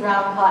flimsy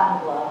brown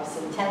cotton gloves,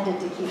 intended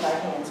to keep our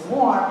hands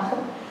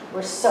warm,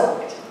 were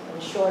soaked in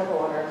short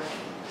order,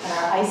 and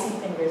our icy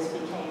fingers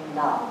became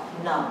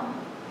numb.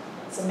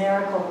 It's a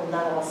miracle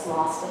none of us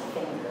lost a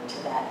finger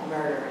to that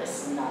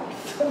murderous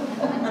knife.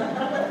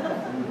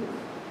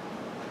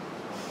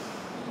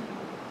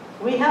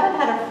 We haven't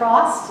had a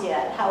frost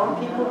yet. How are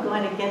people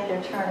going to get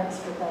their turnips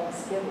for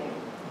Thanksgiving?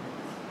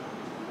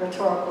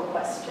 Rhetorical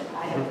question.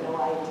 I have no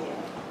idea.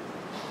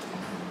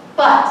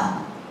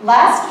 But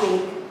last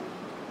week,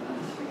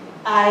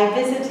 I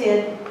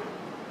visited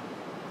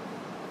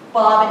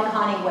Bob and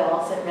Connie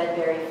Wells at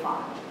Redberry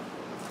Farm.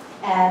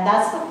 And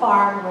that's the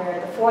farm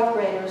where the 4th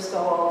graders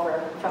go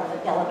over from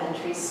the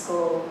elementary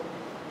school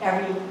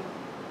every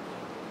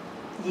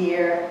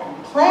year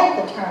and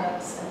plant the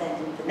turnips, and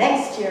then the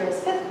next year as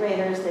 5th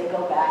graders, they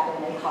go back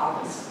and they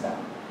harvest them.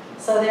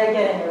 So they're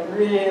getting a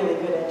really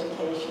good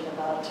education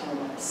about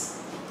turnips.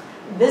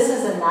 This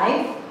is a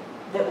knife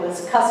that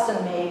was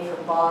custom made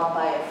for Bob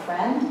by a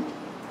friend,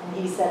 and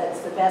he said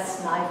it's the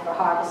best knife for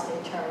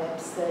harvesting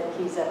turnips that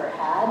he's ever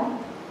had.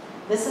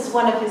 This is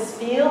one of his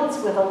fields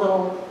with a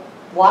little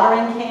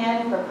watering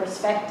can for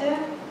perspective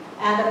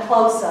and a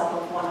close-up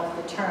of one of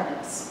the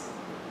turnips.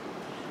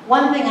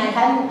 One thing I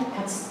hadn't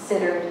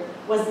considered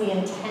was the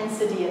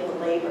intensity of the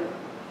labor.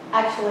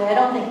 Actually, I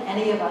don't think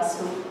any of us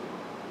who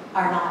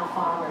are not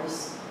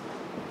farmers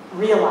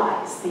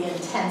realize the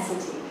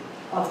intensity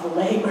of the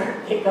labor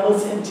that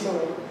goes into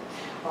it.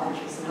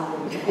 Audrey's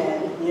nodding her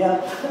head,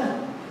 yep.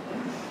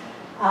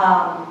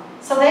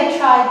 So they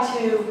tried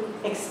to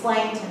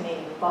explain to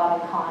me,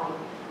 Bob and Connie,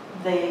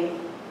 the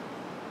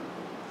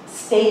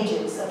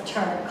stages of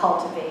turnip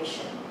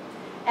cultivation.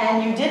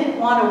 And you didn't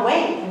want to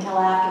wait until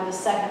after the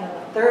 2nd or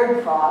the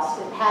 3rd frost.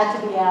 It had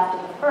to be after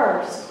the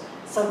 1st,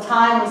 so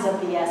time was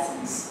of the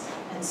essence.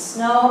 And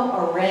snow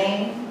or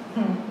rain,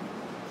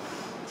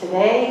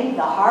 today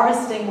the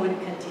harvesting would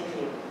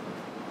continue.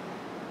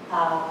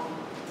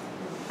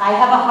 I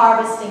have a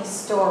harvesting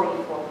story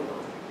for you,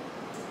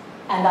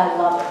 and I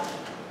love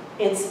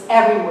it. It's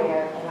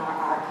everywhere in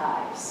our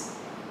archives.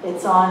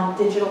 It's on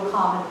Digital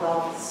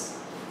Commonwealth's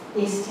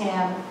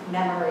Eastham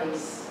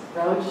Memories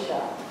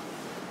Roadshow.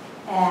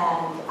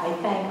 And I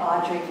thank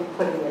Audrey for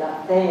putting it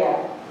up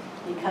there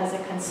because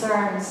it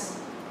concerns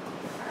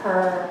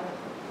her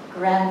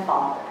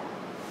grandfather.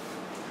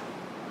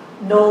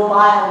 Noel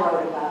Bile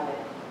wrote about it.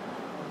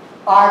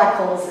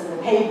 Articles in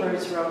the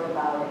papers wrote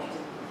about it.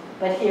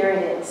 But here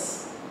it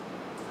is.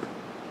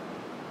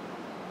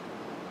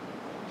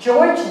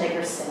 George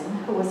Nickerson,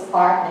 who was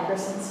Art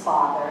Nickerson's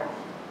father,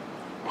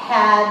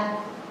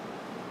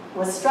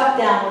 was struck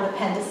down with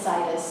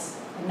appendicitis,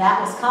 and that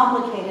was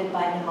complicated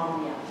by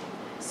pneumonia.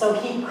 So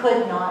he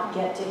could not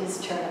get to his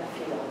turnip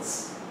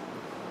fields.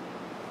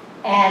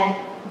 And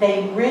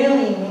they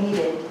really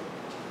needed,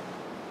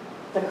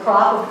 the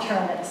crop of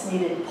turnips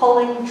needed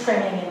pulling,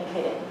 trimming, and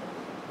pitting.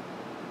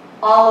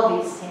 All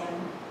of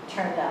Eastham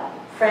turned out.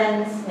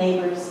 Friends,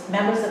 neighbors,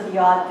 members of the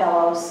Odd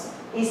Fellows,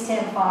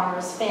 Eastham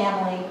farmers,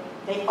 family,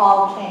 they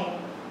all came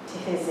to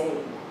his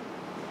aid.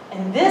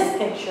 And this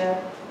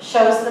picture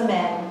shows the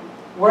men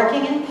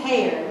working in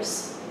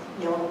pairs,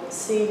 you'll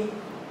see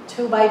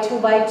 2 by 2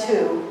 by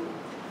 2,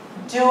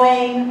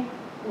 doing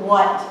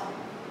what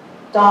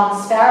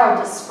Don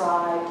Sparrow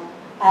described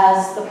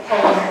as the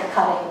pulling, the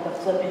cutting, the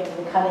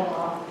flipping, the cutting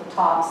off the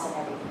tops and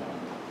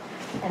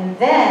everything. And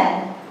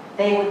then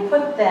they would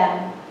put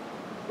them,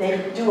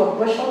 they'd do a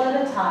bushel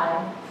at a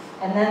time,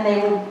 and then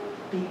they would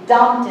be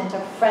dumped into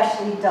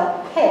freshly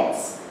dug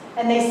pits,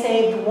 and they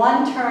saved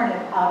 1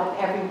 turnip out of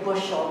every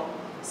bushel,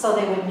 so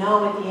they would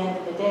know at the end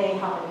of the day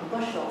how many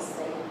bushels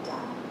they had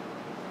done.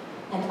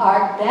 And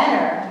Art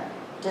Benner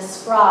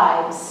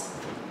describes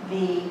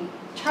the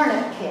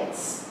turnip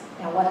pits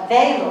and what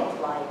they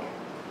looked like.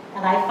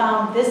 And I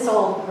found this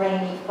old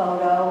grainy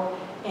photo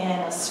in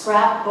a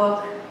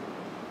scrapbook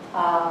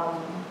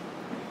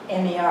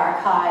in the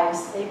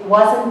archives. It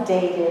wasn't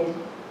dated,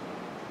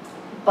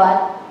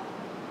 but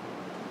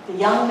the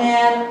young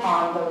man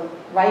on the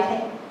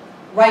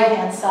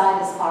right-hand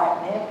side is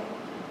Art Nick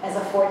as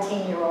a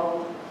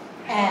 14-year-old,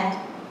 and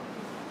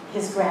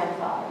his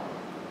grandfather,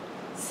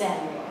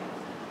 Samuel,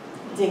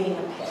 digging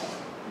a pit.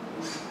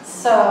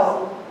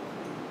 So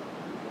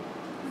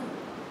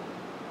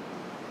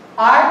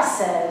Art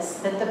says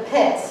that the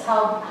pits,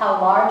 how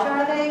large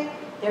are they?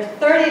 They're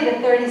 30 to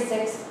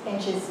 36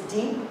 inches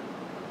deep,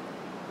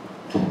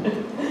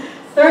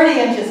 30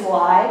 inches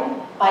wide,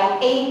 by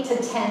 8 to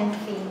 10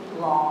 feet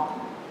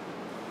long.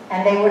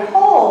 And they would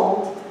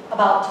hold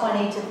about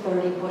 20 to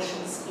 30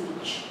 bushels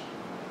each.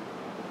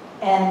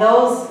 And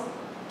those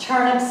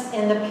turnips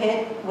in the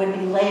pit would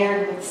be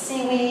layered with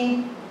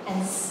seaweed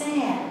and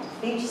sand,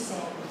 beach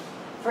sand,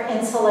 for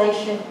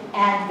insulation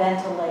and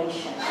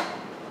ventilation.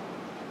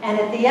 And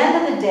at the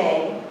end of the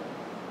day,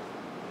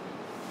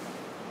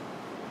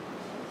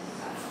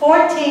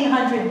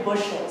 1,400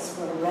 bushels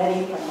were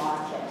ready for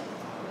market.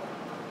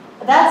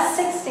 That's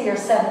 60 or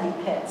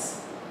 70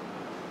 pits.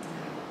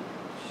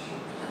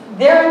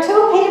 There are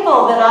two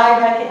people that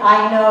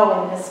I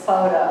know in this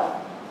photo.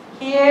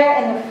 Here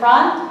in the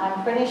front,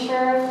 I'm pretty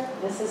sure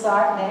this is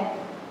Art Nick.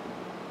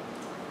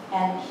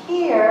 And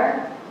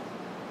here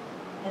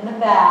in the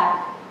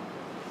back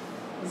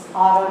is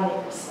Otto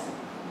Nickerson.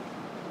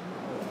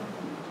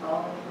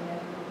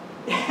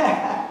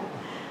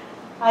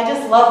 I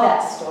just love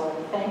that story.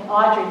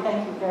 Audrey,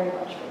 thank you very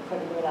much for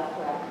putting it up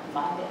where I could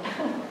find it.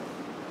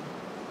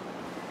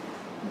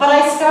 But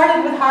I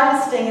started with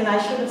harvesting, and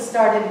I should have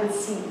started with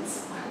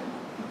seeds.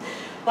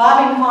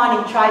 Bob and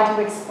Connie tried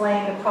to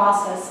explain the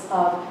process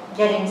of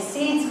getting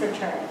seeds for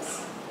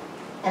turnips.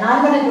 And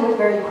I'm going to do it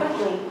very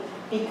quickly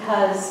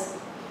because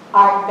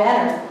Art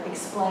Benner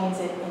explains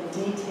it in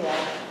detail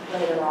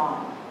later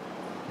on.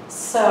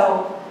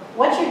 So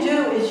what you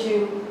do is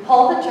you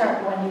pull the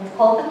when you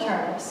pull the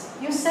turnips,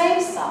 you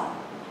save some,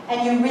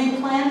 and you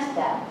replant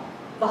them,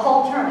 the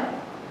whole turnip.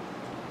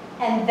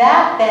 And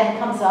that then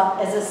comes up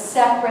as a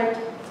separate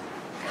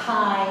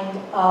kind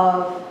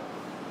of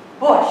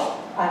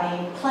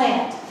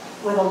plant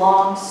with a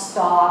long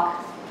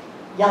stalk,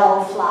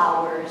 yellow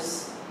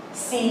flowers,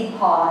 seed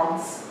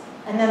pods,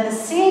 and then the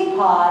seed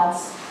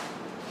pods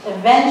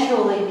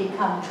eventually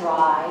become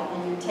dry,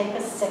 and you take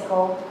a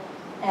sickle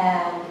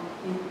and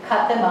you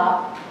cut them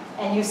up,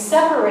 and you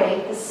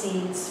separate the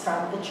seeds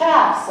from the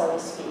chaff, so to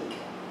speak.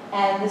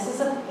 And this is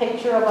a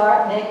picture of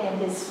Art Nick and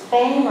his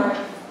favorite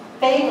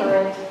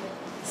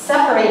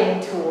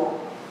separating tool.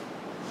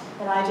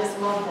 And I just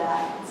love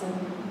that. It's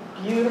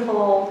a beautiful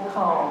old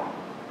comb.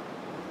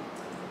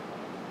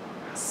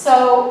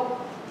 So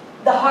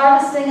the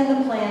harvesting and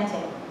the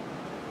planting,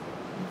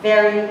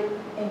 very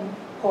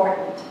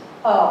important.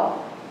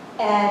 Oh,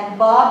 and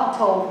Bob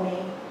told me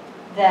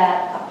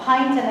that a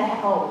pint and a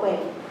half, oh wait,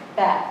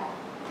 back.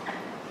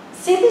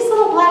 See these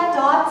little black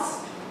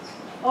dots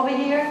over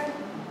here?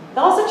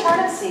 Those are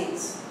turnip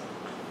seeds.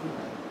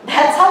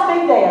 That's how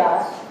big they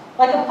are,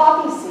 like a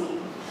poppy seed.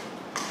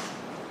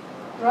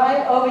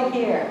 Right over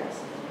here.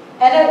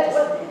 And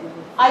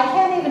I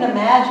can't even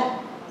imagine.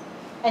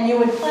 And you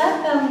would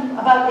plant them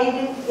about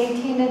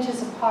 18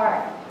 inches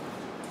apart.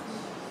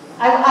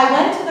 I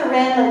went to the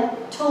Randall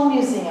Tool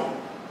Museum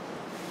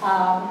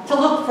to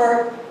look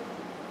for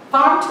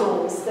farm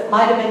tools that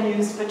might have been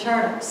used for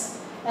turnips.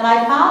 And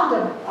I found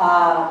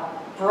a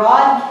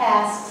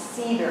broadcast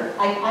seeder.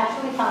 I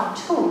actually found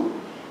two,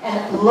 and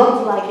it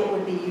looked like it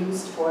would be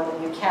used for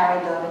them. You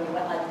carried them and you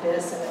went like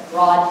this, and it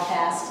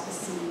broadcast the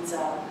seeds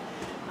out.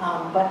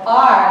 But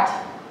Art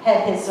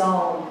had his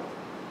own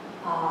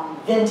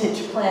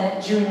vintage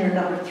Planet Junior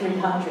number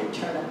 300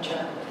 turnip,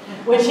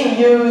 which he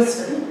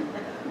used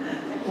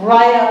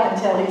right up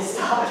until he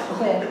stopped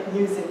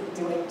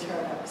doing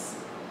turnips.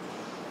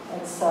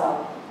 And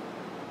so,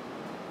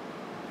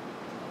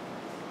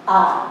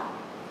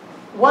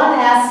 one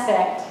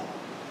aspect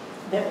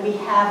that we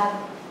have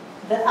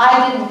that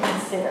I didn't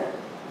consider,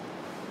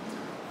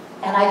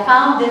 and I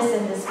found this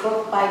in this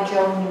book by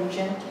Jo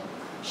Nugent.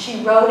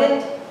 She wrote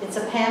it. It's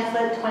a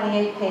pamphlet,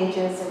 28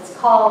 pages. It's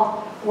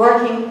called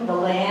Working the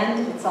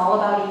Land. It's all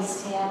about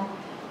Eastham,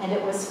 and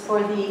it was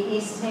for the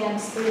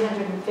Eastham's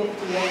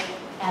 350th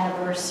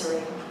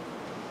anniversary.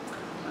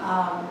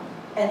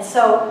 And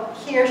so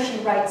here she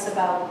writes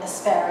about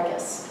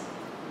asparagus,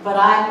 but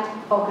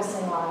I'm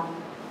focusing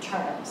on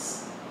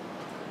turnips.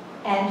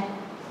 And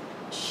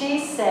she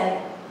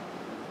said,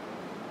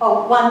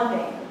 oh, one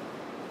thing.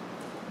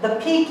 The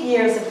peak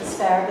years of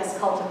asparagus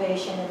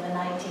cultivation in the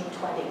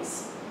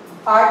 1920s.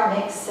 Art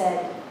Nick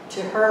said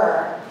to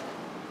her,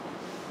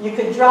 you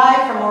could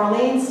drive from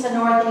Orleans to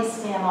North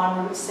Eastham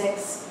on Route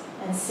 6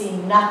 and see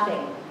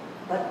nothing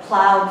but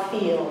plowed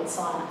fields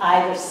on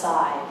either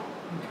side.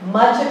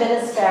 Much of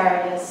it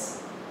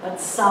asparagus, but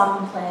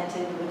some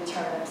planted with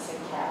turnips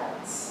and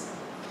carrots.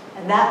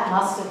 And that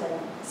must have been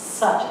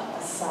such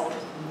a sight.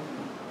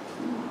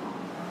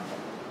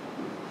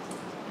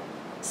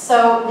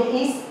 So the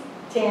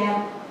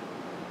Eastham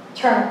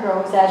turnip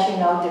growers, as you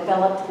know,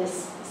 developed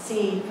this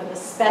seed for the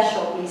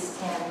special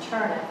Eastham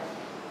turnip.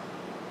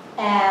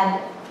 And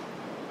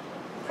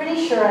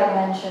pretty sure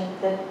I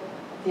mentioned that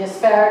the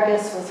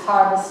asparagus was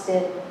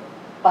harvested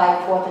by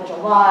 4th of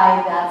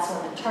July. That's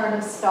when the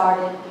turnips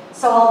started.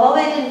 So although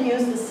they didn't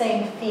use the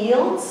same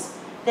fields,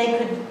 they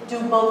could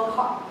do both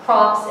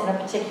crops in a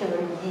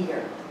particular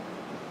year.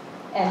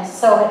 And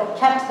so it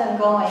kept them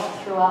going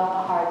throughout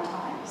the hard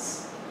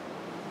times.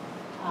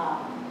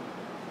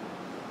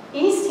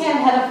 Eastham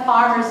had a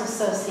farmers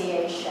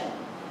association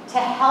to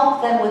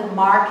help them with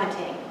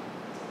marketing.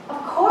 Of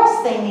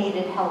course they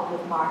needed help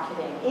with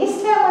marketing.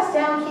 Eastham was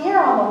down here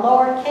on the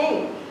lower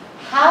Cape.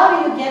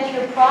 How do you get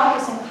your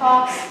produce and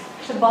crops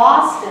to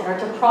Boston or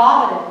to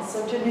Providence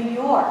or to New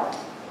York?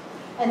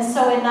 And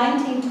so in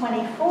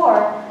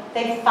 1924,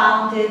 they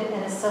founded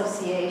an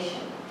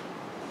association.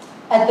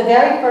 At the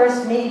very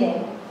first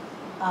meeting,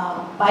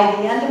 by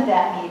the end of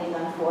that meeting,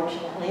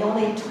 unfortunately,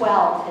 only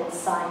 12 had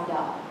signed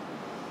up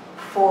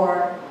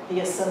for the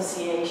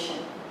association.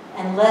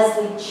 And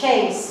Leslie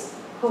Chase,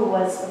 who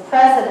was the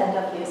president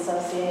of the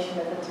association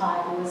at the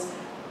time, was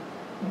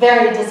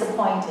very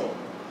disappointed.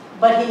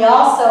 But he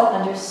also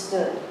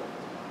understood.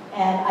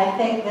 And I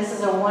think this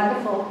is a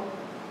wonderful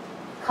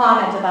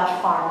comment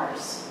about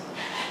farmers.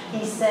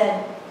 He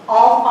said,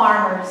 all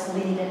farmers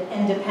lead an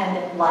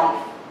independent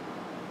life.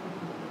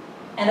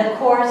 And of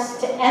course,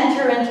 to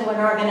enter into an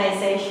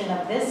organization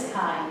of this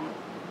kind,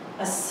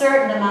 a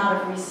certain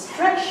amount of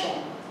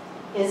restriction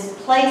is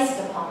placed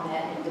upon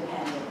that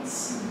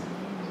independence,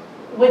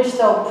 which,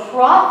 though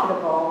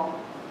profitable,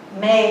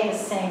 may at the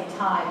same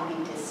time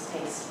be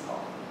distasteful.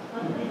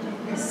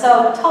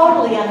 So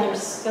totally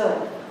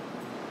understood.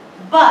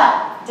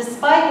 But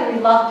despite the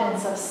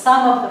reluctance of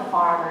some of the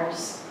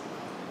farmers,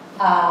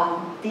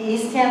 the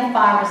Eastham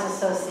Farmers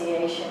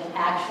Association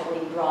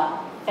actually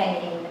brought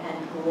fame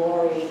and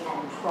glory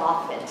and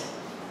profit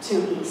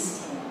to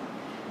Eastham.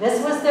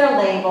 This was their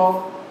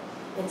label.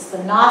 It's the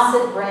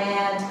Nauset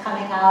brand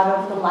coming out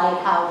of the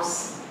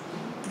lighthouse.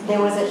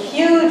 There was a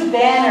huge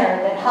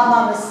banner that hung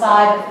on the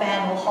side of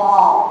Faneuil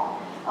Hall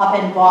up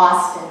in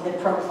Boston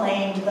that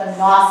proclaimed the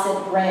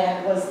Nauset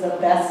brand was the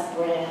best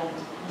brand.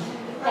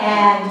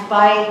 And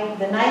by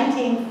the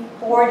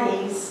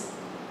 1940s,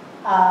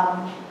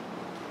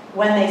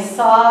 when they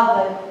saw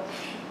the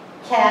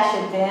cash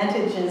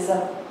advantages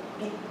of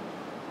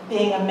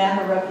being a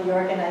member of the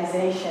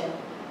organization,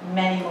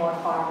 many more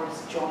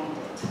farmers joined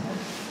it.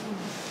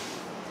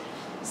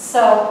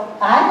 So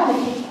I'm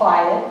going to keep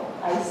quiet.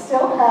 I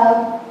still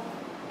have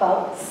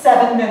about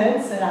 7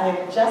 minutes, and I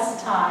have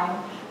just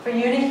time for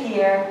you to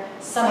hear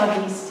some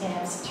of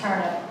Eastham's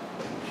turnip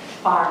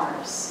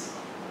farmers.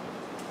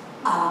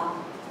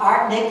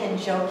 Art, Nick, and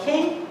Joe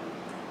King.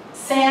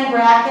 Sam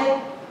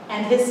Brackett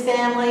and his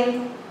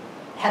family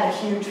had a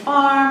huge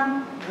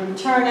farm, grew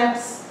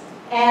turnips,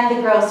 and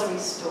the grocery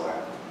store.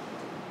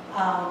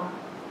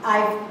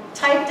 I've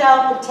typed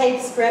out the tape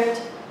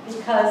script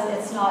because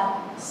it's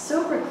not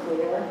super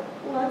clear.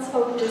 Let's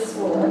hope this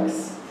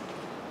works.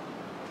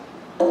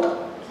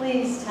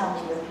 Please tell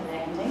me you're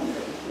connecting.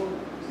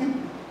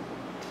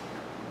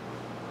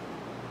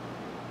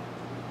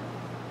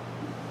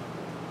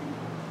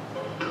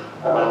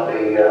 About the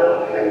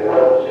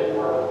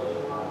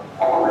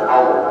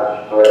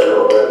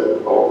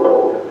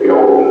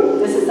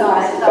This is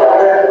ours.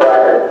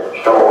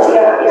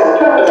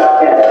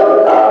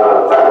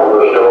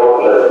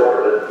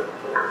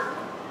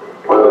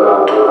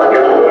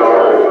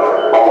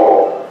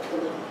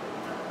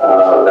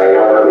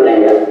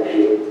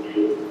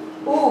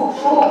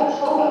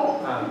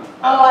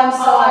 Oh, I'm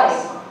sorry.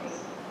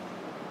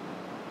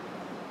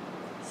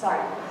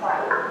 Sorry.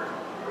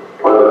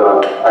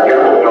 I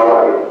guess the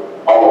story,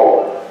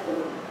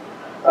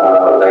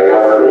 they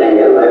got everything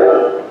in there.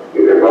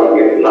 You can go and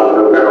get some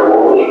new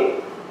parables.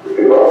 You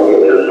can go and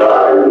get your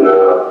size,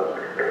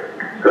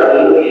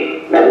 dresses,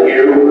 men's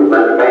shoes,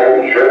 men's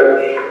pants,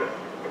 shirts,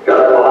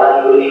 gun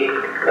glasses.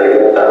 They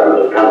get them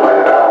come by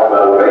house,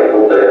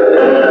 basement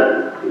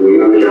there. You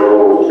use your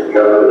own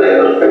gun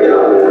there, stick it on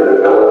into the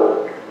door.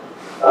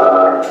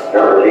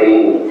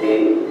 Kerosene,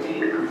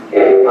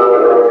 any other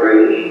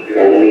groceries,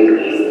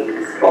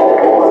 and all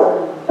for.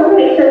 And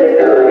they had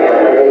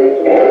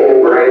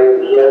egg, bread,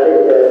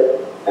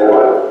 and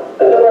what?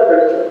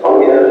 Oh,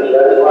 yes.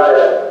 That's why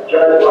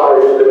Judge Waller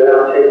used to go down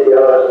and take the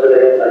others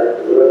today, like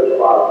the rest of the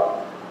lot.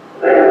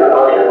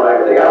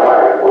 They got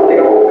like one of the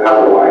old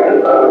cover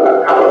wagons,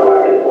 not cover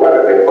wagons,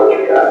 whatever they put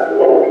you got,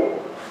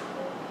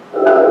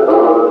 and that was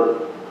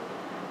those.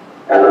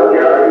 And those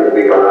guys used to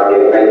be going out and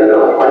get painted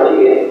on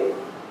 28.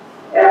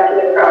 After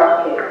the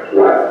crops came.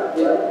 Right.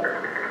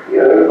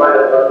 Yeah, you might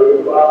have thought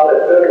you well, that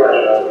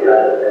fertilizer on the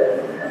other day.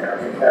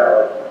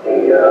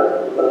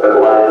 The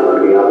fertilizer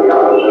would be on the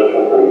opposite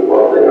when you go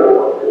there.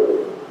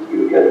 You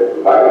get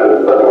back to the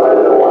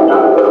fertilizer, one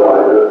time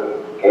fertilizer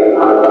came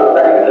out of that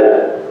bag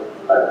there.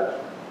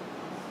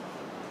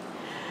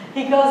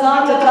 He goes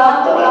on to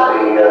talk about...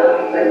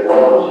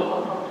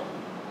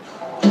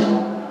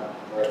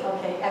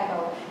 Okay, echo.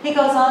 He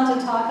goes on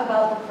to talk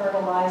about the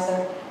fertilizer,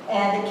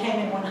 and it came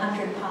in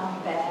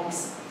 100-pound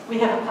bags. We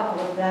have a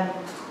couple of them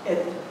at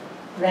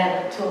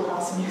Random Tool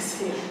House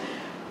Museum,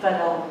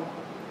 but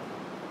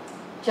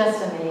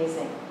just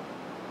amazing.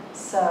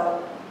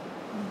 So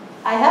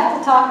I have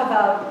to talk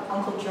about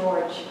Uncle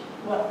George,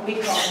 what we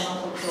call him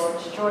Uncle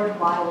George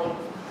Wiley.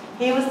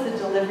 He was the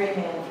delivery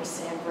man for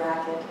Sam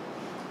Brackett,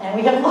 and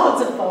we have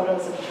loads of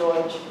photos of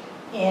George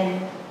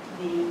in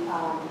the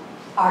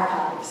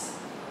archives.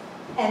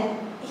 And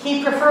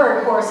he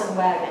preferred horse and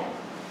wagon.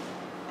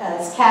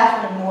 As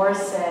Catherine Moore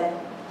said,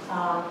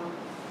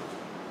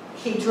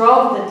 he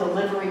drove the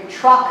delivery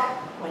truck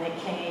when it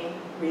came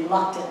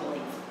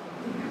reluctantly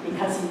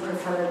because he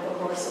preferred the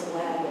horse and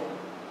wagon.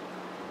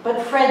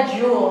 But Fred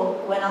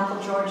Jewell, when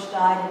Uncle George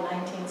died in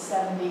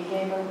 1970,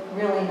 gave a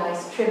really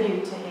nice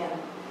tribute to him.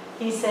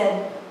 He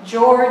said,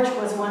 George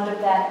was one of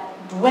that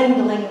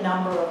dwindling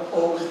number of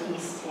old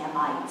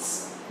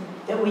Easthamites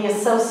that we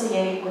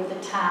associate with the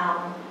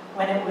town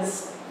when it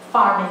was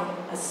farming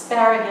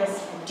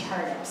asparagus and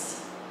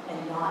turnips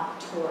and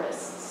not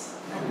tourists.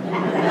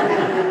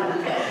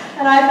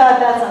 And I thought,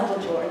 that's Uncle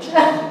George.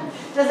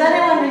 Does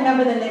anyone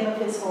remember the name of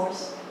his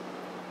horse?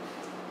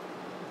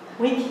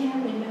 We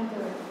can't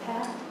remember it,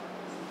 Pat.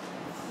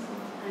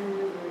 I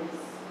remember his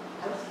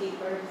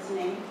housekeeper's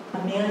name.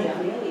 Amelia.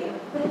 Amelia.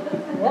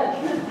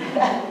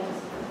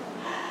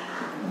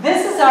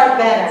 This is our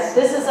banner.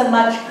 This is a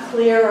much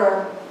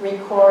clearer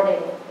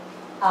recording.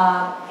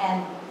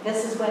 And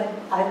this is when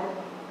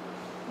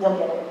you'll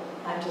get it.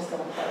 I'm just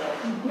going to play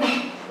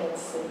it.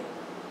 Let's see.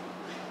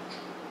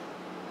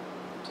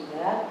 Do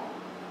that.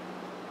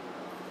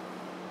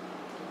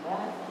 Do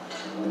that.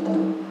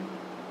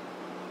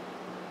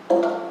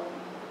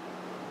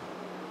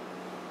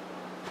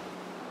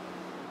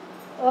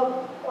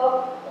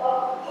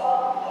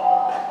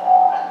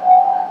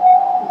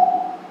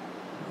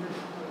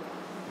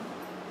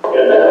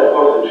 And then, of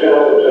course, the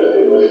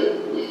challenge was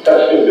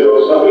touching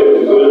build something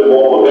that's a little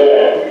more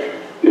modern.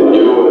 You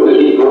know, did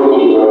he grow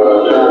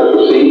turnips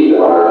for seed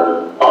or?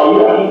 Oh,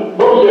 yeah.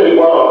 Most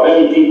everyone,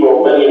 many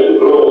people, many of the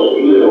growers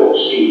grew their own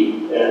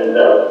seed. And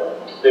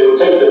they would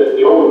take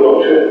the overgrown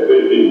turnip,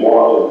 very big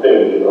wanted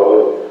thing, you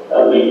know,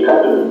 and we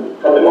cut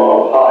them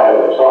off high on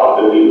the top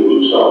and leave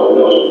roots on, and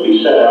those would be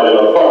sent out in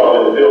the fall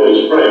and in the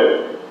early spring.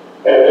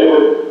 And they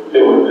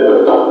would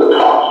dump the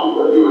tops,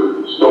 but you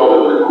would store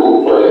them in a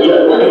cool place.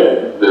 Yeah.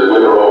 The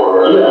winter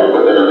over, and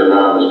put them in the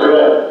ground.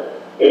 Correct.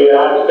 And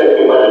I expect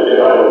they might have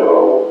been, I don't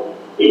know,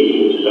 18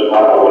 inches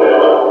apart or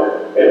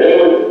whatever. And they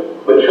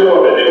would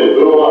mature and they would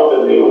grow up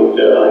and they would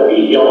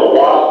be yellow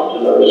blossoms,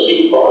 and then the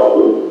seed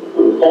pods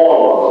would form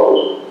on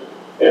those.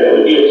 And there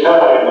would be a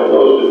time when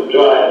those would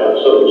dry up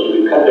so that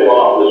you could cut them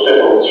off the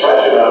sickle,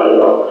 thrash them out in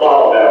a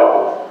plow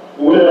barrel,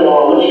 win them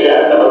on the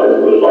shaft out,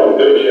 and it was like a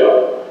good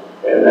shot.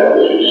 And that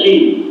was your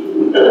seed.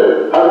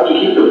 How did you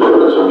keep the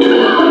birds from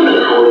getting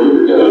before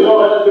you together? You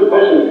know, that's a good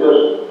question,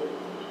 because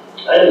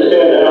I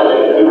understand now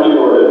that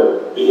people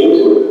were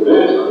into it. The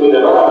birds cleaned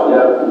it up.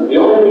 Yeah. The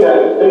only thing I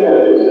could think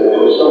of is that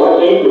there was so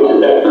much acreage at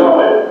that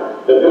time,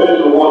 the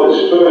birds were more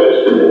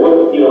dispersed, and they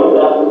weren't, you know,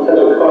 not such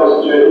a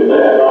concentrated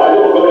land. I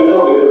don't really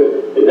know,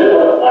 because it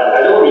never,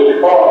 I don't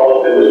recall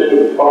if there was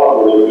any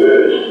problem with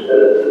birds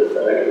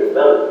that I could have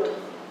done.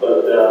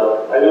 But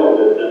I know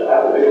that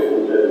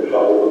applications had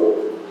trouble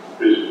with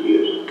recent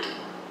years.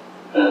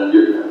 And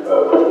you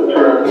put the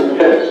term in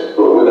text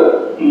with it.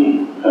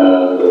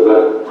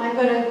 I'm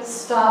going to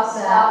stop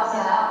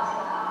that.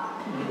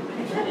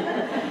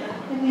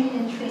 In the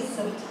interest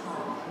of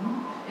time.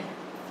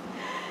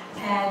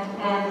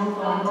 And move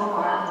on to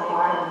our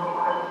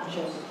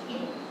joke.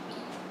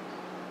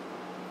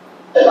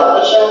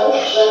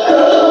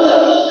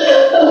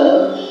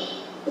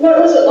 What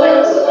was it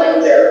like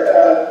there?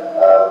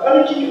 What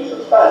did you do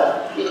for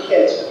fun, you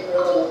kids, when you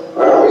were little?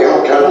 Well, we cut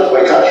turnips, we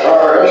cut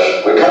flowers,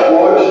 we cut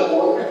wood.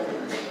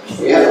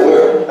 We had to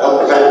work, help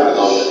the family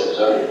on it,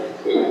 so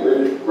we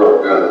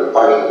worked on the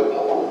parking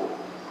lot.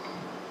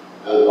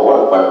 And I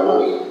wanted my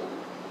money.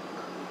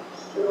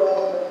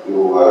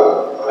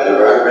 I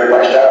never had very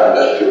much time,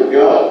 just to be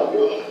honest.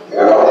 You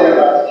know,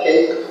 About the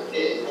Cape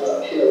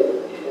Cod,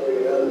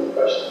 the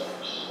question,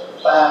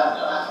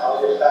 all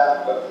your time,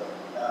 but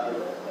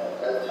at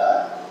that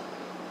time,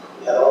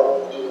 you had all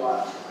the things you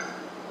want.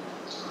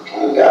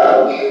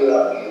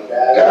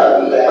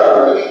 gardens,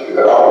 farmers, you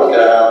could always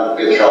get out and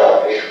get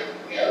shellfish.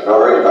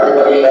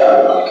 Everybody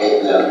started on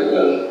Cape Cod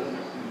because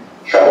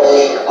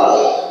shellfish are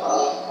plenty,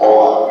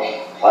 prawns,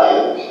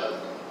 clams,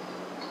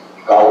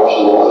 scallops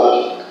and all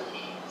that.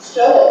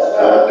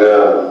 And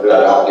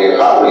that helped the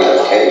economy of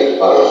Cape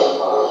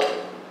Cod.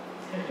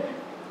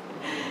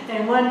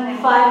 And one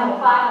final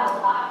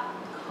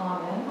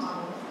comment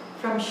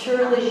from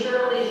Shirley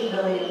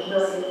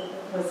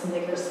was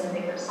Nickerson,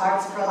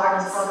 Art's brother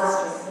and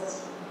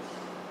sister.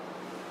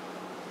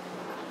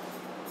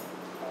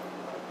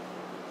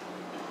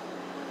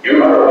 You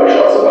remember much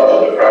else about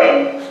the Depression?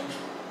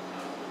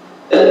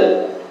 It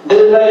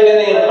didn't make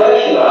any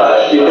impression on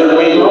us because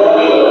we grew up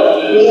with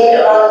it. We ate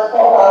a lot of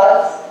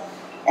pork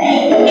and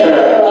ate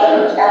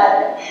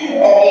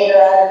a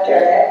lot of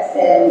turnips,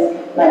 and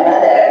my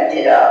mother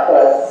did, of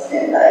course,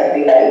 and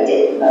everybody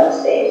did in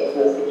those days,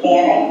 was the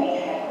canning.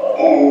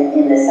 And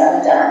in the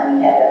summertime,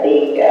 we had a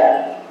big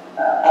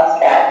house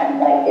garden,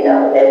 like, you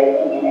know, with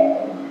everything in it,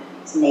 and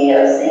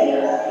tomatoes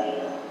and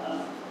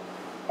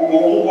and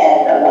then we had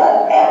a lot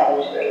of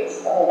apple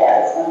trees. Oh,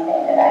 that was one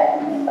thing that I can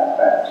remember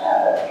from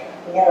childhood.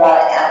 We had a lot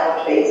of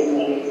apple trees, and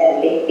we had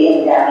a big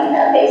bin down in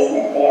our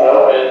basement there.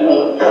 And we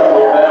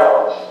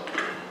Barrels.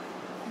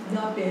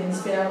 Not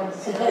bins,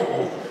 barrels.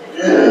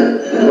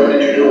 What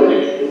did you do when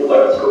you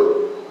left school?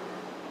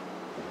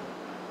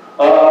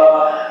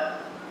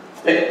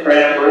 Pick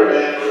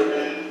cranberries.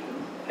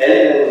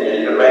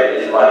 Anything you could make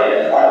any money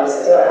in. I was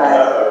still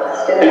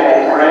high. Pick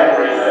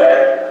cranberries back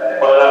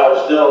when I was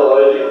still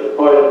living in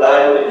Port of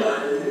Diamond.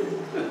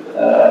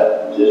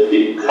 Just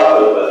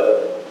because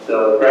of So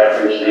the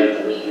cranberry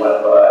season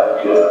went by.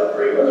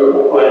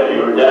 When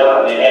you were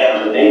down in the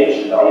hands and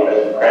knees, you know,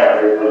 even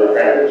cranberry was a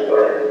cranberry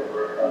store.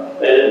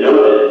 They didn't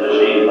do it in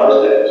machine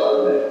mustaches.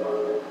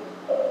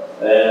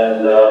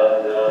 And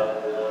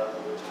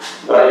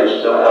I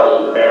used to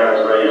help the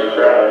parents raise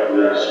turnips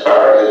with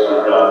asparagus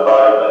had gone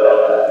by that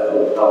time.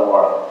 There was no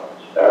more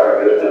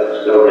asparagus,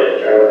 but still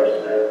raised turnips.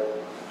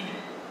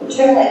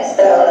 Turnips,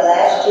 though,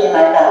 last year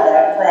my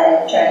father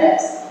planted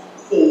turnips.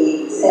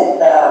 He sent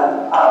the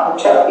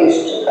truck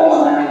used to come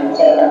around and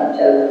take them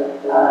to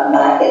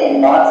market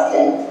in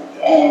Boston,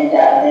 and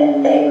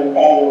then they would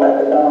pay what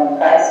the going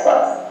price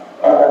was.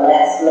 Well, the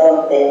last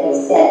load that he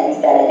sent,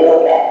 he's got a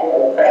bill back with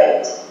a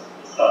freight.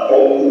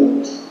 They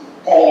didn't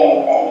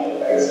pay anything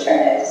for his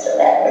turnips, so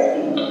that was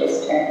the end of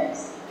his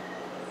turnips.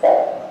 So.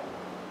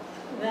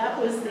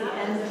 That was the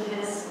end of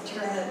his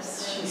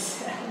turnips, she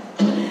said.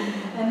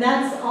 And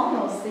that's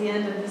almost the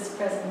end of this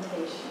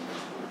presentation.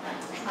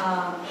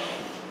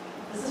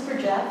 This is for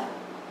Jeff.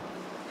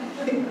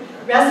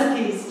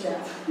 Recipes,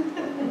 Jeff.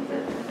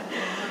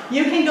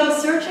 You can go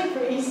searching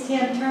for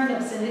Eastham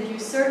turnips, and if you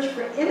search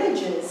for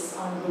images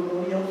on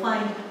Google, you'll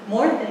find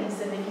more things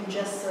than if you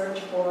just search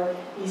for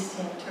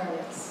Eastham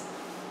turnips.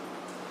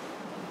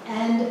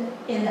 And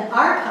in the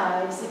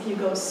archives, if you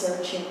go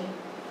searching,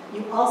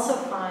 you also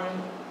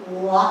find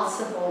lots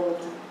of old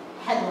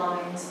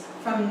headlines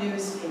from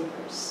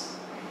newspapers.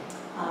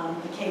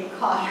 The Cape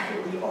Cod,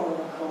 the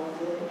Oracle,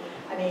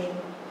 I mean,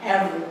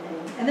 everything.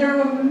 And there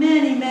were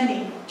many,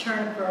 many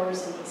turnip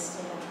growers in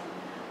Eastham.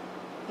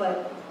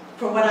 But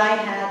for what I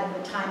had and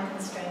the time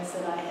constraints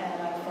that I had,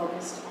 I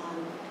focused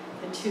on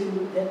the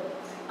two that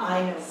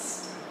I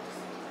noticed.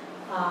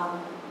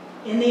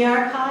 In the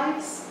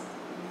archives,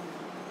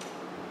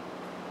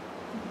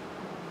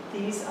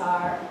 these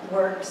are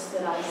works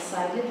that I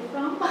cited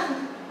from.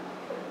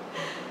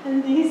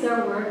 And these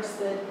are works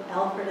that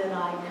Alfred and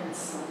I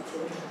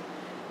consulted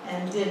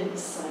and didn't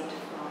cite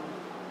from.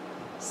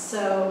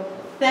 So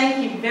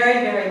thank you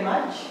very, very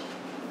much.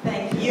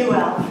 Thank you,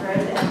 Alfred,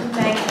 and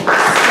thank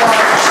you.